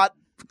 squat,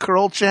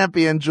 curl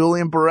champion,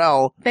 Julian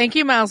Burrell. Thank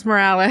you, Miles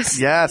Morales.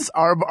 Yes,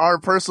 our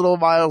personal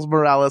Miles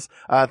Morales.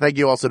 Thank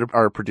you also to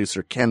our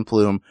producer, Ken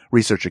Plume,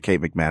 researcher,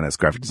 Kate McManus,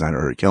 graphic designer,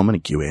 Eric Hillman,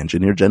 and QA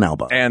engineer, Jen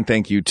Alba. And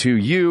thank you to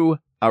you,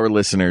 our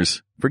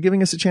listeners for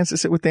giving us a chance to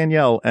sit with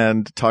Danielle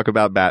and talk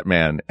about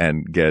Batman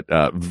and get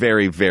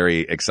very, very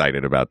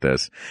excited about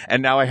this.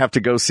 And now I have to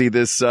go see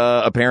this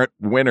apparent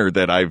winner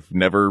that I've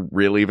never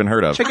really even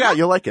heard of. Check it out.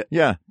 You'll like it.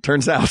 Yeah,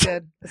 turns out.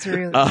 Good. It's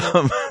really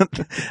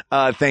good.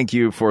 Thank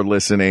you for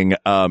listening.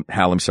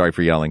 Hal, I'm sorry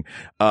for yelling.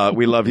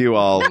 We love you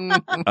all.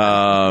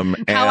 Hal,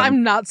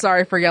 I'm not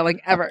sorry for yelling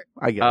ever.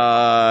 I get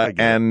it.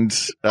 And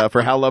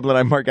for Hal Lublin,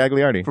 I'm Mark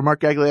Gagliardi. For Mark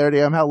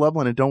Gagliardi, I'm Hal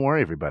Lublin, and don't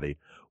worry, everybody.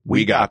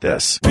 We got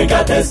this. We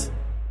got this.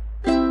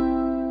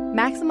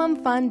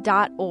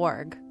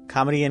 MaximumFun.org.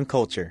 Comedy and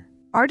culture.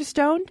 Artist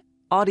owned.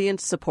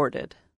 Audience supported.